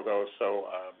to grow those. So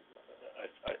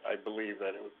I believe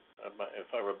that if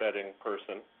I were a betting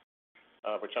person,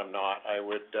 which I'm not, I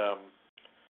would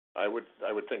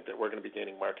think that we're going to be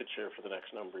gaining market share for the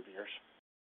next number of years.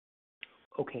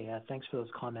 Okay, thanks for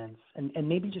those comments. And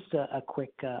maybe just a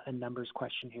quick numbers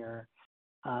question here.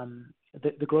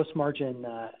 The gross margin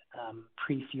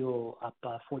pre-fuel up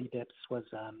 40 bips was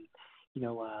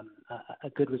a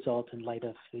good result in light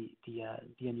of the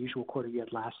unusual quarter you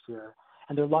had last year.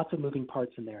 And there are lots of moving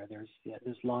parts in there. There's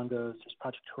Longo's, there's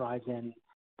Project Horizon,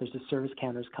 there's the service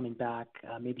counters coming back,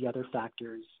 maybe other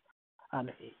factors.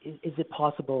 Is it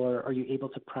possible, or are you able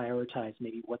to prioritize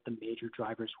maybe what the major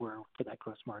drivers were for that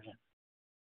gross margin?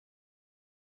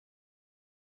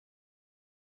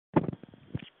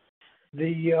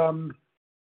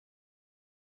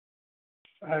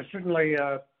 Certainly,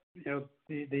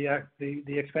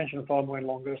 the expansion of Farm Boy and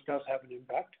Longo's does have an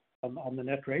impact on the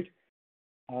net rate,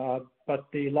 but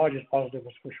the largest positive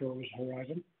was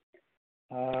Horizon,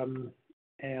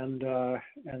 and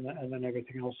then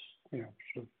everything else, sort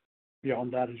of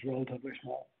beyond that is relatively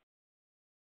small.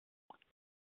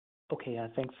 Okay,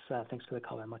 thanks for the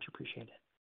color, much appreciated.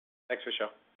 Thanks,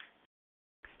 Michelle.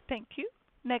 Thank you.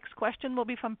 Next question will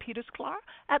be from Peter Sklar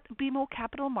at BMO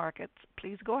Capital Markets.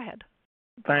 Please go ahead.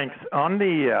 Thanks. On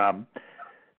the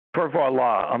for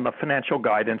Voilà, on the financial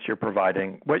guidance you're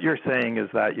providing, what you're saying is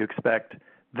that you expect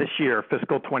this year,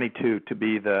 fiscal 22, to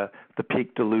be the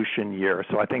peak dilution year.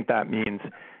 So I think that means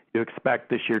you expect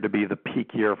this year to be the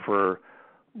peak year for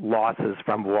losses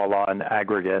from Voilà and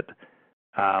aggregate,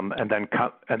 and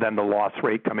then the loss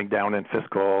rate coming down in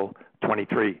fiscal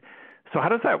 23. So how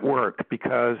does that work?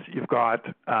 Because you've got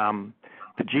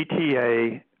the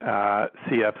GTA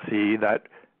CFC that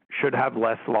should have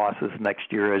less losses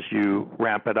next year as you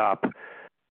ramp it up.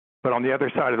 But on the other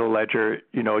side of the ledger,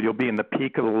 you'll be in the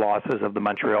peak of the losses of the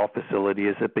Montreal facility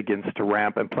as it begins to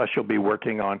ramp, and plus you'll be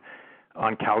working on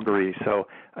Calgary. So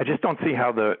I just don't see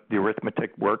how the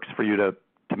arithmetic works for you to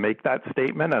make that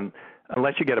statement, and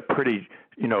unless you get a pretty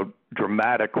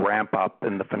dramatic ramp up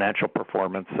in the financial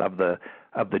performance of the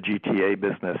GTA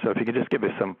business. So if you could just give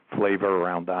us some flavor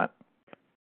around that.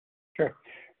 Sure.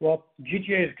 Well,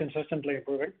 GTA is consistently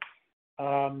improving,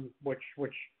 which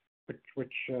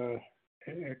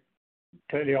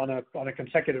clearly on a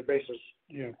consecutive basis,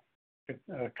 it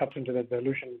cuts into the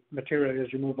dilution materially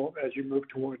as you move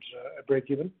towards a break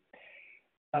even.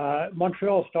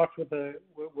 Montreal starts with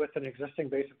an existing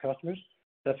base of customers.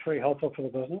 That's very helpful for the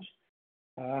business,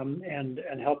 and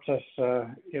helps us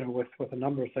with a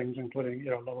number of things, including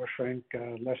lower shrink,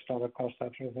 less startup costs,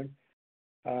 that sort of thing.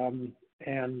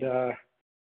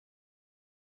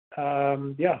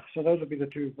 So those would be the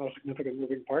two most significant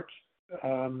moving parts.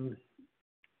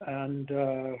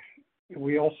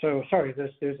 We also,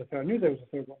 there's a third. I knew there was a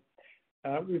third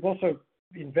one. We've also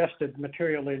invested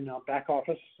materially in our back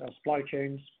office, supply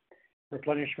chains,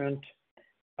 replenishment,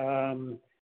 and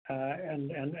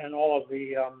all of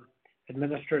the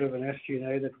administrative and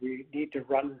SG&A that we need to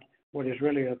run what is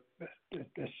really a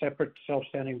separate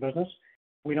self-standing business.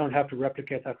 We don't have to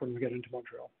replicate that when we get into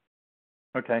Montreal.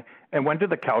 Okay. And when did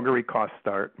the Calgary costs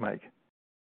start, Mike?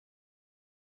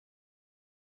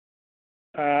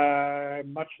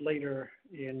 Much later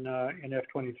in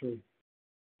F23.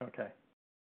 Okay.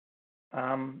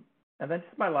 And then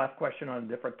just my last question on a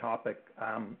different topic.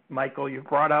 Michael, you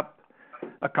brought up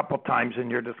a couple times in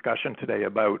your discussion today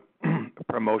about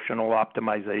promotional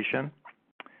optimization,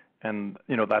 and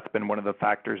that's been one of the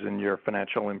factors in your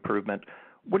financial improvement.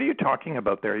 What are you talking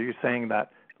about there? Are you saying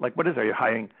that, are you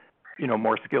hiring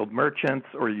more skilled merchants,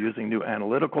 or are you using new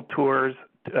analytical tools,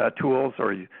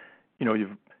 or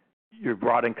you've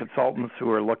brought in consultants who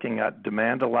are looking at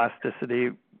demand elasticity?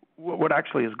 What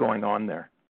actually is going on there?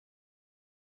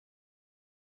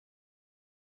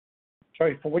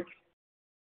 Sorry, for which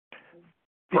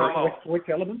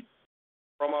element?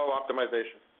 Promo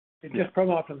optimization. It's just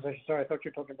promo optimization. Sorry, I thought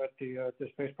you were talking about the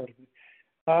space part of it.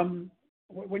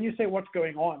 When you say what's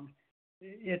going on,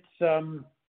 it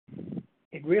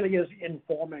really is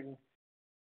informing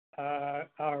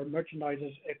our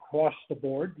merchandisers across the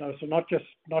board. No, so not just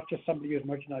somebody who's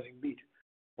merchandising meat,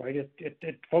 right?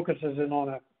 It focuses in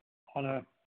on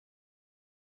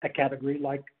a category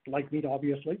like meat,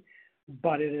 obviously,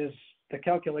 but it is the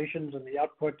calculations and the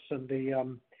outputs and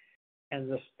the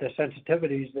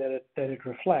sensitivities that it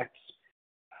reflects,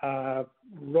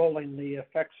 rolling the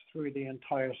effects through the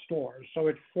entire store. So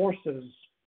it forces,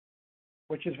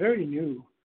 which is very new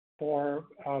for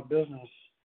our business,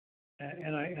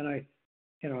 and I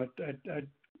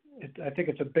think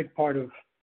it's a big part of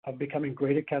becoming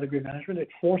great at category management. It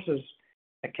forces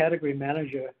a category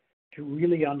manager to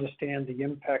really understand the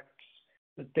impacts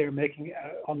that they're making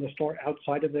on the store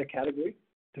outside of their category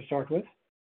to start with,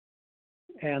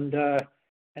 and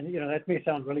that may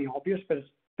sound really obvious, but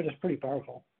it's pretty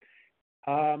powerful.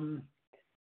 And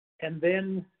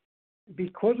then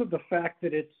because of the fact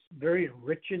that it's very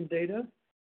rich in data,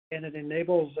 and it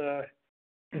enables us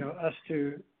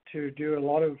to do a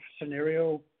lot of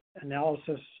scenario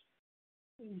analysis,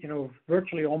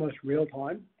 virtually almost real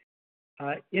time,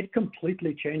 it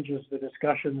completely changes the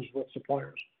discussions with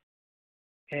suppliers.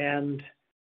 And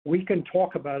we can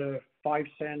talk about a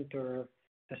 5-cent or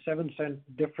a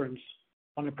 7-cent difference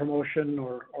on a promotion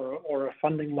or a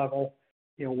funding level,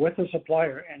 with a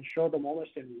supplier, and show them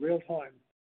almost in real time,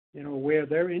 where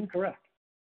they're incorrect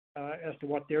as to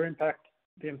what the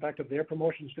impact of their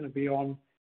promotion is going to be on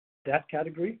that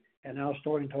category and our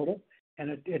store in total. And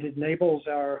it enables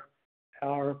our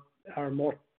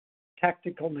more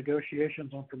tactical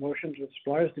negotiations on promotions with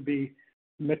suppliers to be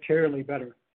materially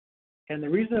better. And the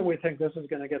reason that we think this is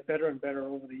going to get better and better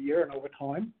over the year and over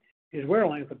time is we're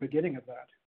only at the beginning of that.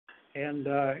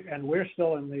 And we're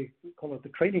still in call it the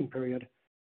training period,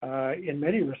 in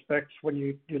many respects, when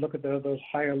you look at those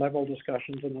higher level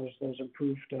discussions and those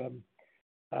improved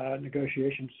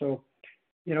negotiations. So,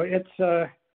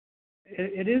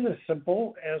 it is as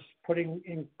simple as putting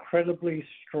incredibly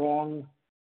strong,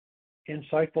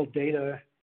 insightful data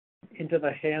into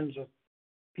the hands of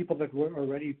people that were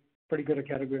already pretty good at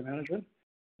category management,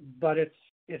 but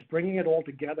it's bringing it all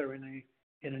together in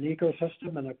in an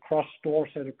ecosystem and a cross-store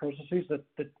set of processes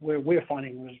that where we're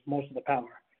finding was most of the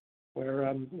power,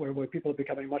 where people are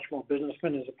becoming much more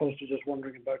businessmen as opposed to just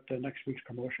wondering about next week's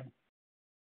promotion.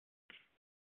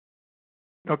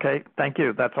 Okay, thank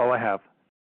you. That's all I have.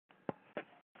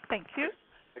 Thank you.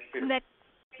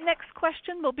 Next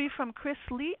question will be from Chris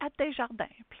Lee at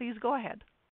Desjardins. Please go ahead.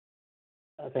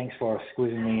 Thanks for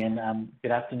squeezing me in.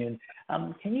 Good afternoon.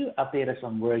 Can you update us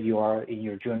on where you are in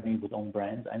your journey with own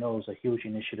brands? I know it was a huge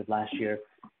initiative last year.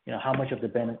 How much of the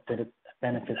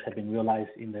benefits have been realized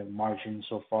in the margin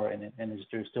so far, and is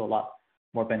there still a lot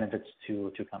more benefits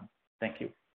to come? Thank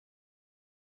you.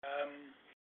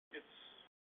 It's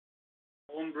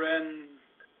own brand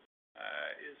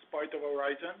is part of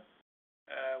Horizon.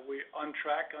 We're on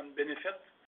track on benefits.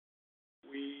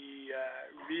 We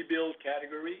rebuild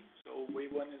category. So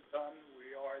wave 1 is done.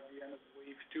 We are at the end of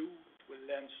wave 2. It will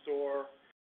land store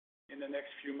in the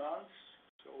next few months.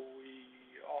 So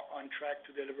we are on track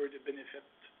to deliver the benefit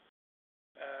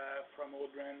from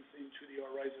own brands into the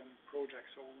Horizon project.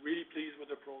 So really pleased with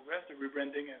the progress. The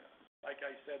rebranding, like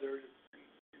I said earlier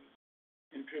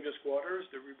in previous quarters,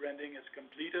 the rebranding is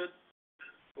completed.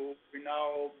 So we're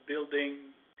now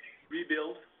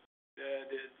rebuild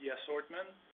the assortment,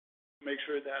 make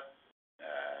sure that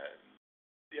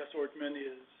the assortment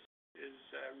is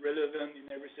relevant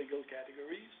in every single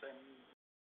categories, and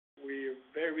we're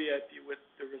very happy with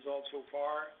the results so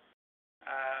far.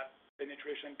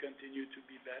 Penetration continue to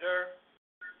be better.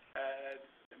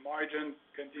 The margin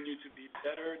continue to be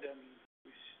better. Than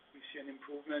we see an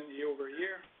improvement year over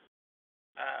year.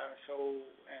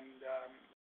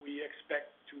 We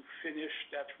expect to finish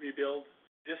that rebuild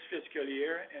this fiscal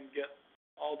year and get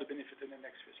all the benefit in the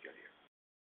next fiscal year.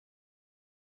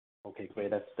 Okay,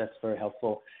 great. That's very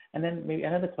helpful. And then maybe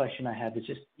another question I have is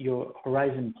just your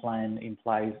Horizon plan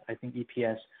implies, I think,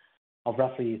 EPS of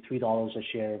roughly $3 a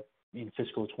share in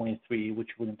fiscal 23, which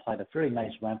would imply a very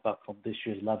nice ramp up from this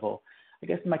year's level. I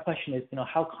guess my question is,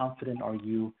 how confident are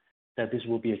you that this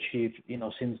will be achieved,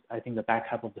 since I think the back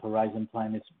half of the Horizon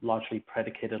plan is largely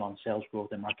predicated on sales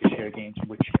growth and market share gains,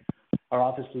 which are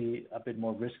obviously a bit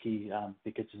more risky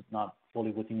because it's not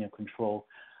fully within your control.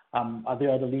 Are there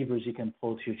other levers you can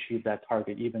pull to achieve that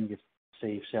target, even if,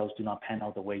 say, sales do not pan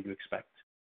out the way you expect?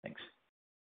 Thanks.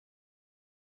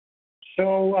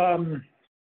 So,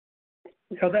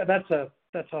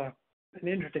 that's an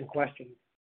interesting question,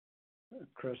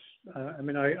 Chris.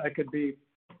 I could be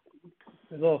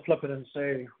a little flippant and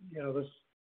say, this,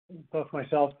 both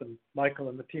myself and Michael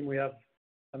and the team we have,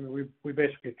 we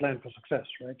basically plan for success,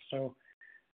 right? So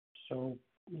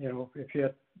if you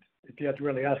had to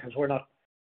really ask us, we're not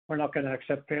going to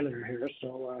accept failure here.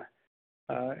 So,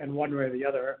 and one way or the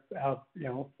other,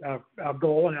 our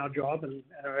goal and our job and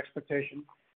our expectation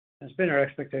has been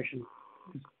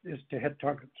is to hit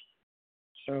targets.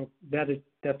 So that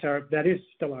is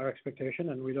still our expectation,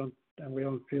 and we don't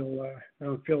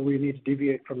feel we need to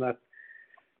deviate from that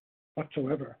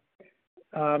whatsoever.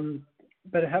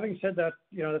 But having said that,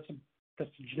 that's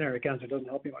a generic answer. It doesn't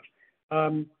help you much.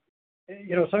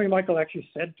 Something Michael actually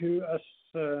said to us,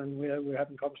 and we were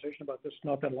having a conversation about this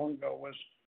not that long ago, was,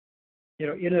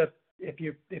 if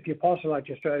you parcel out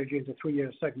your strategy into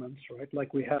 3-year segments, right,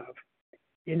 like we have,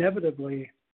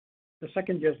 inevitably the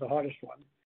second year is the hardest one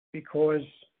because,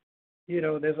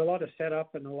 there's a lot of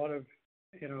setup and a lot of,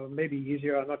 maybe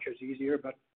easier. I'm not sure it's easier,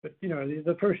 but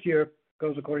the first year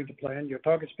goes according to plan. Your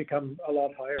targets become a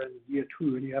lot higher in year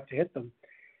 2, and you have to hit them.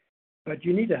 But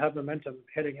you need to have momentum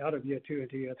heading out of year 2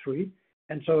 into year 3.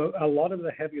 And so a lot of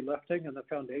the heavy lifting and the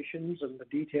foundations and the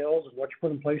details and what you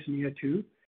put in place in year 2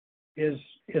 is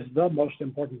the most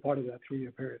important part of that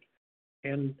 3-year period.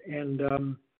 And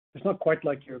it's not quite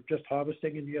like you're just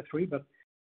harvesting in year 3,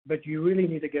 but you really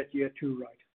need to get year 2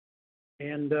 right.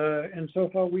 And so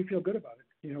far we feel good about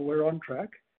it. We're on track.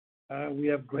 We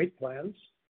have great plans.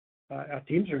 Our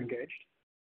teams are engaged.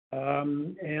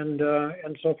 And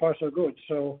so far so good.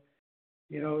 So,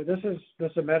 this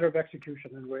is a matter of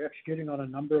execution, and we're executing on a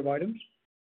number of items.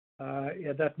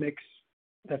 That makes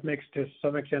to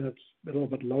some extent it's a little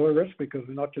bit lower risk because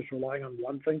we're not just relying on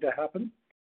one thing to happen.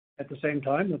 At the same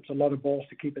time, it's a lot of balls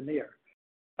to keep in the air.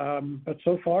 But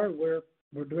so far we're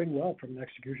doing well from an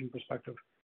execution perspective.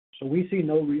 So we see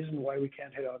no reason why we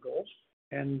can't hit our goals,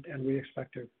 and we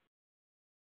expect to.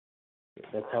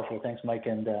 That's helpful. Thanks, Mike,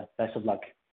 and best of luck.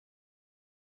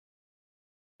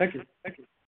 Thank you.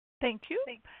 Thank you.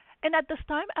 And at this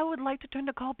time, I would like to turn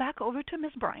the call back over to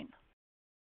Ms. Brine.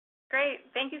 Great.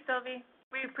 Thank you, Sylvie.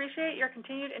 We appreciate your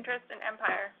continued interest in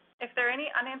Empire. If there are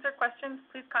any unanswered questions,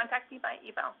 please contact me by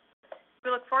email. We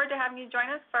look forward to having you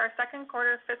join us for our second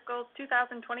quarter fiscal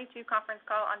 2022 conference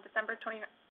call on December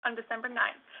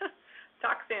 9th.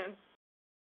 Talk soon.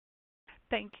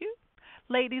 Thank you.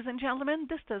 Ladies and gentlemen,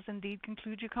 this does indeed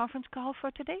conclude your conference call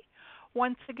for today.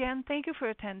 Once again, thank you for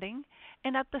attending,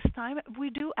 and at this time, we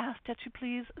do ask that you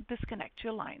please disconnect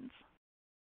your lines.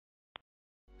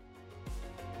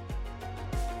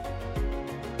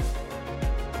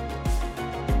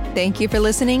 Thank you for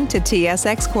listening to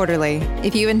TSX Quarterly.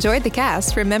 If you enjoyed the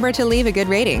cast, remember to leave a good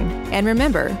rating. And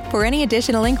remember, for any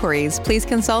additional inquiries, please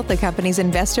consult the company's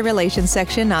investor relations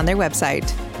section on their website.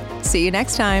 See you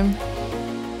next time.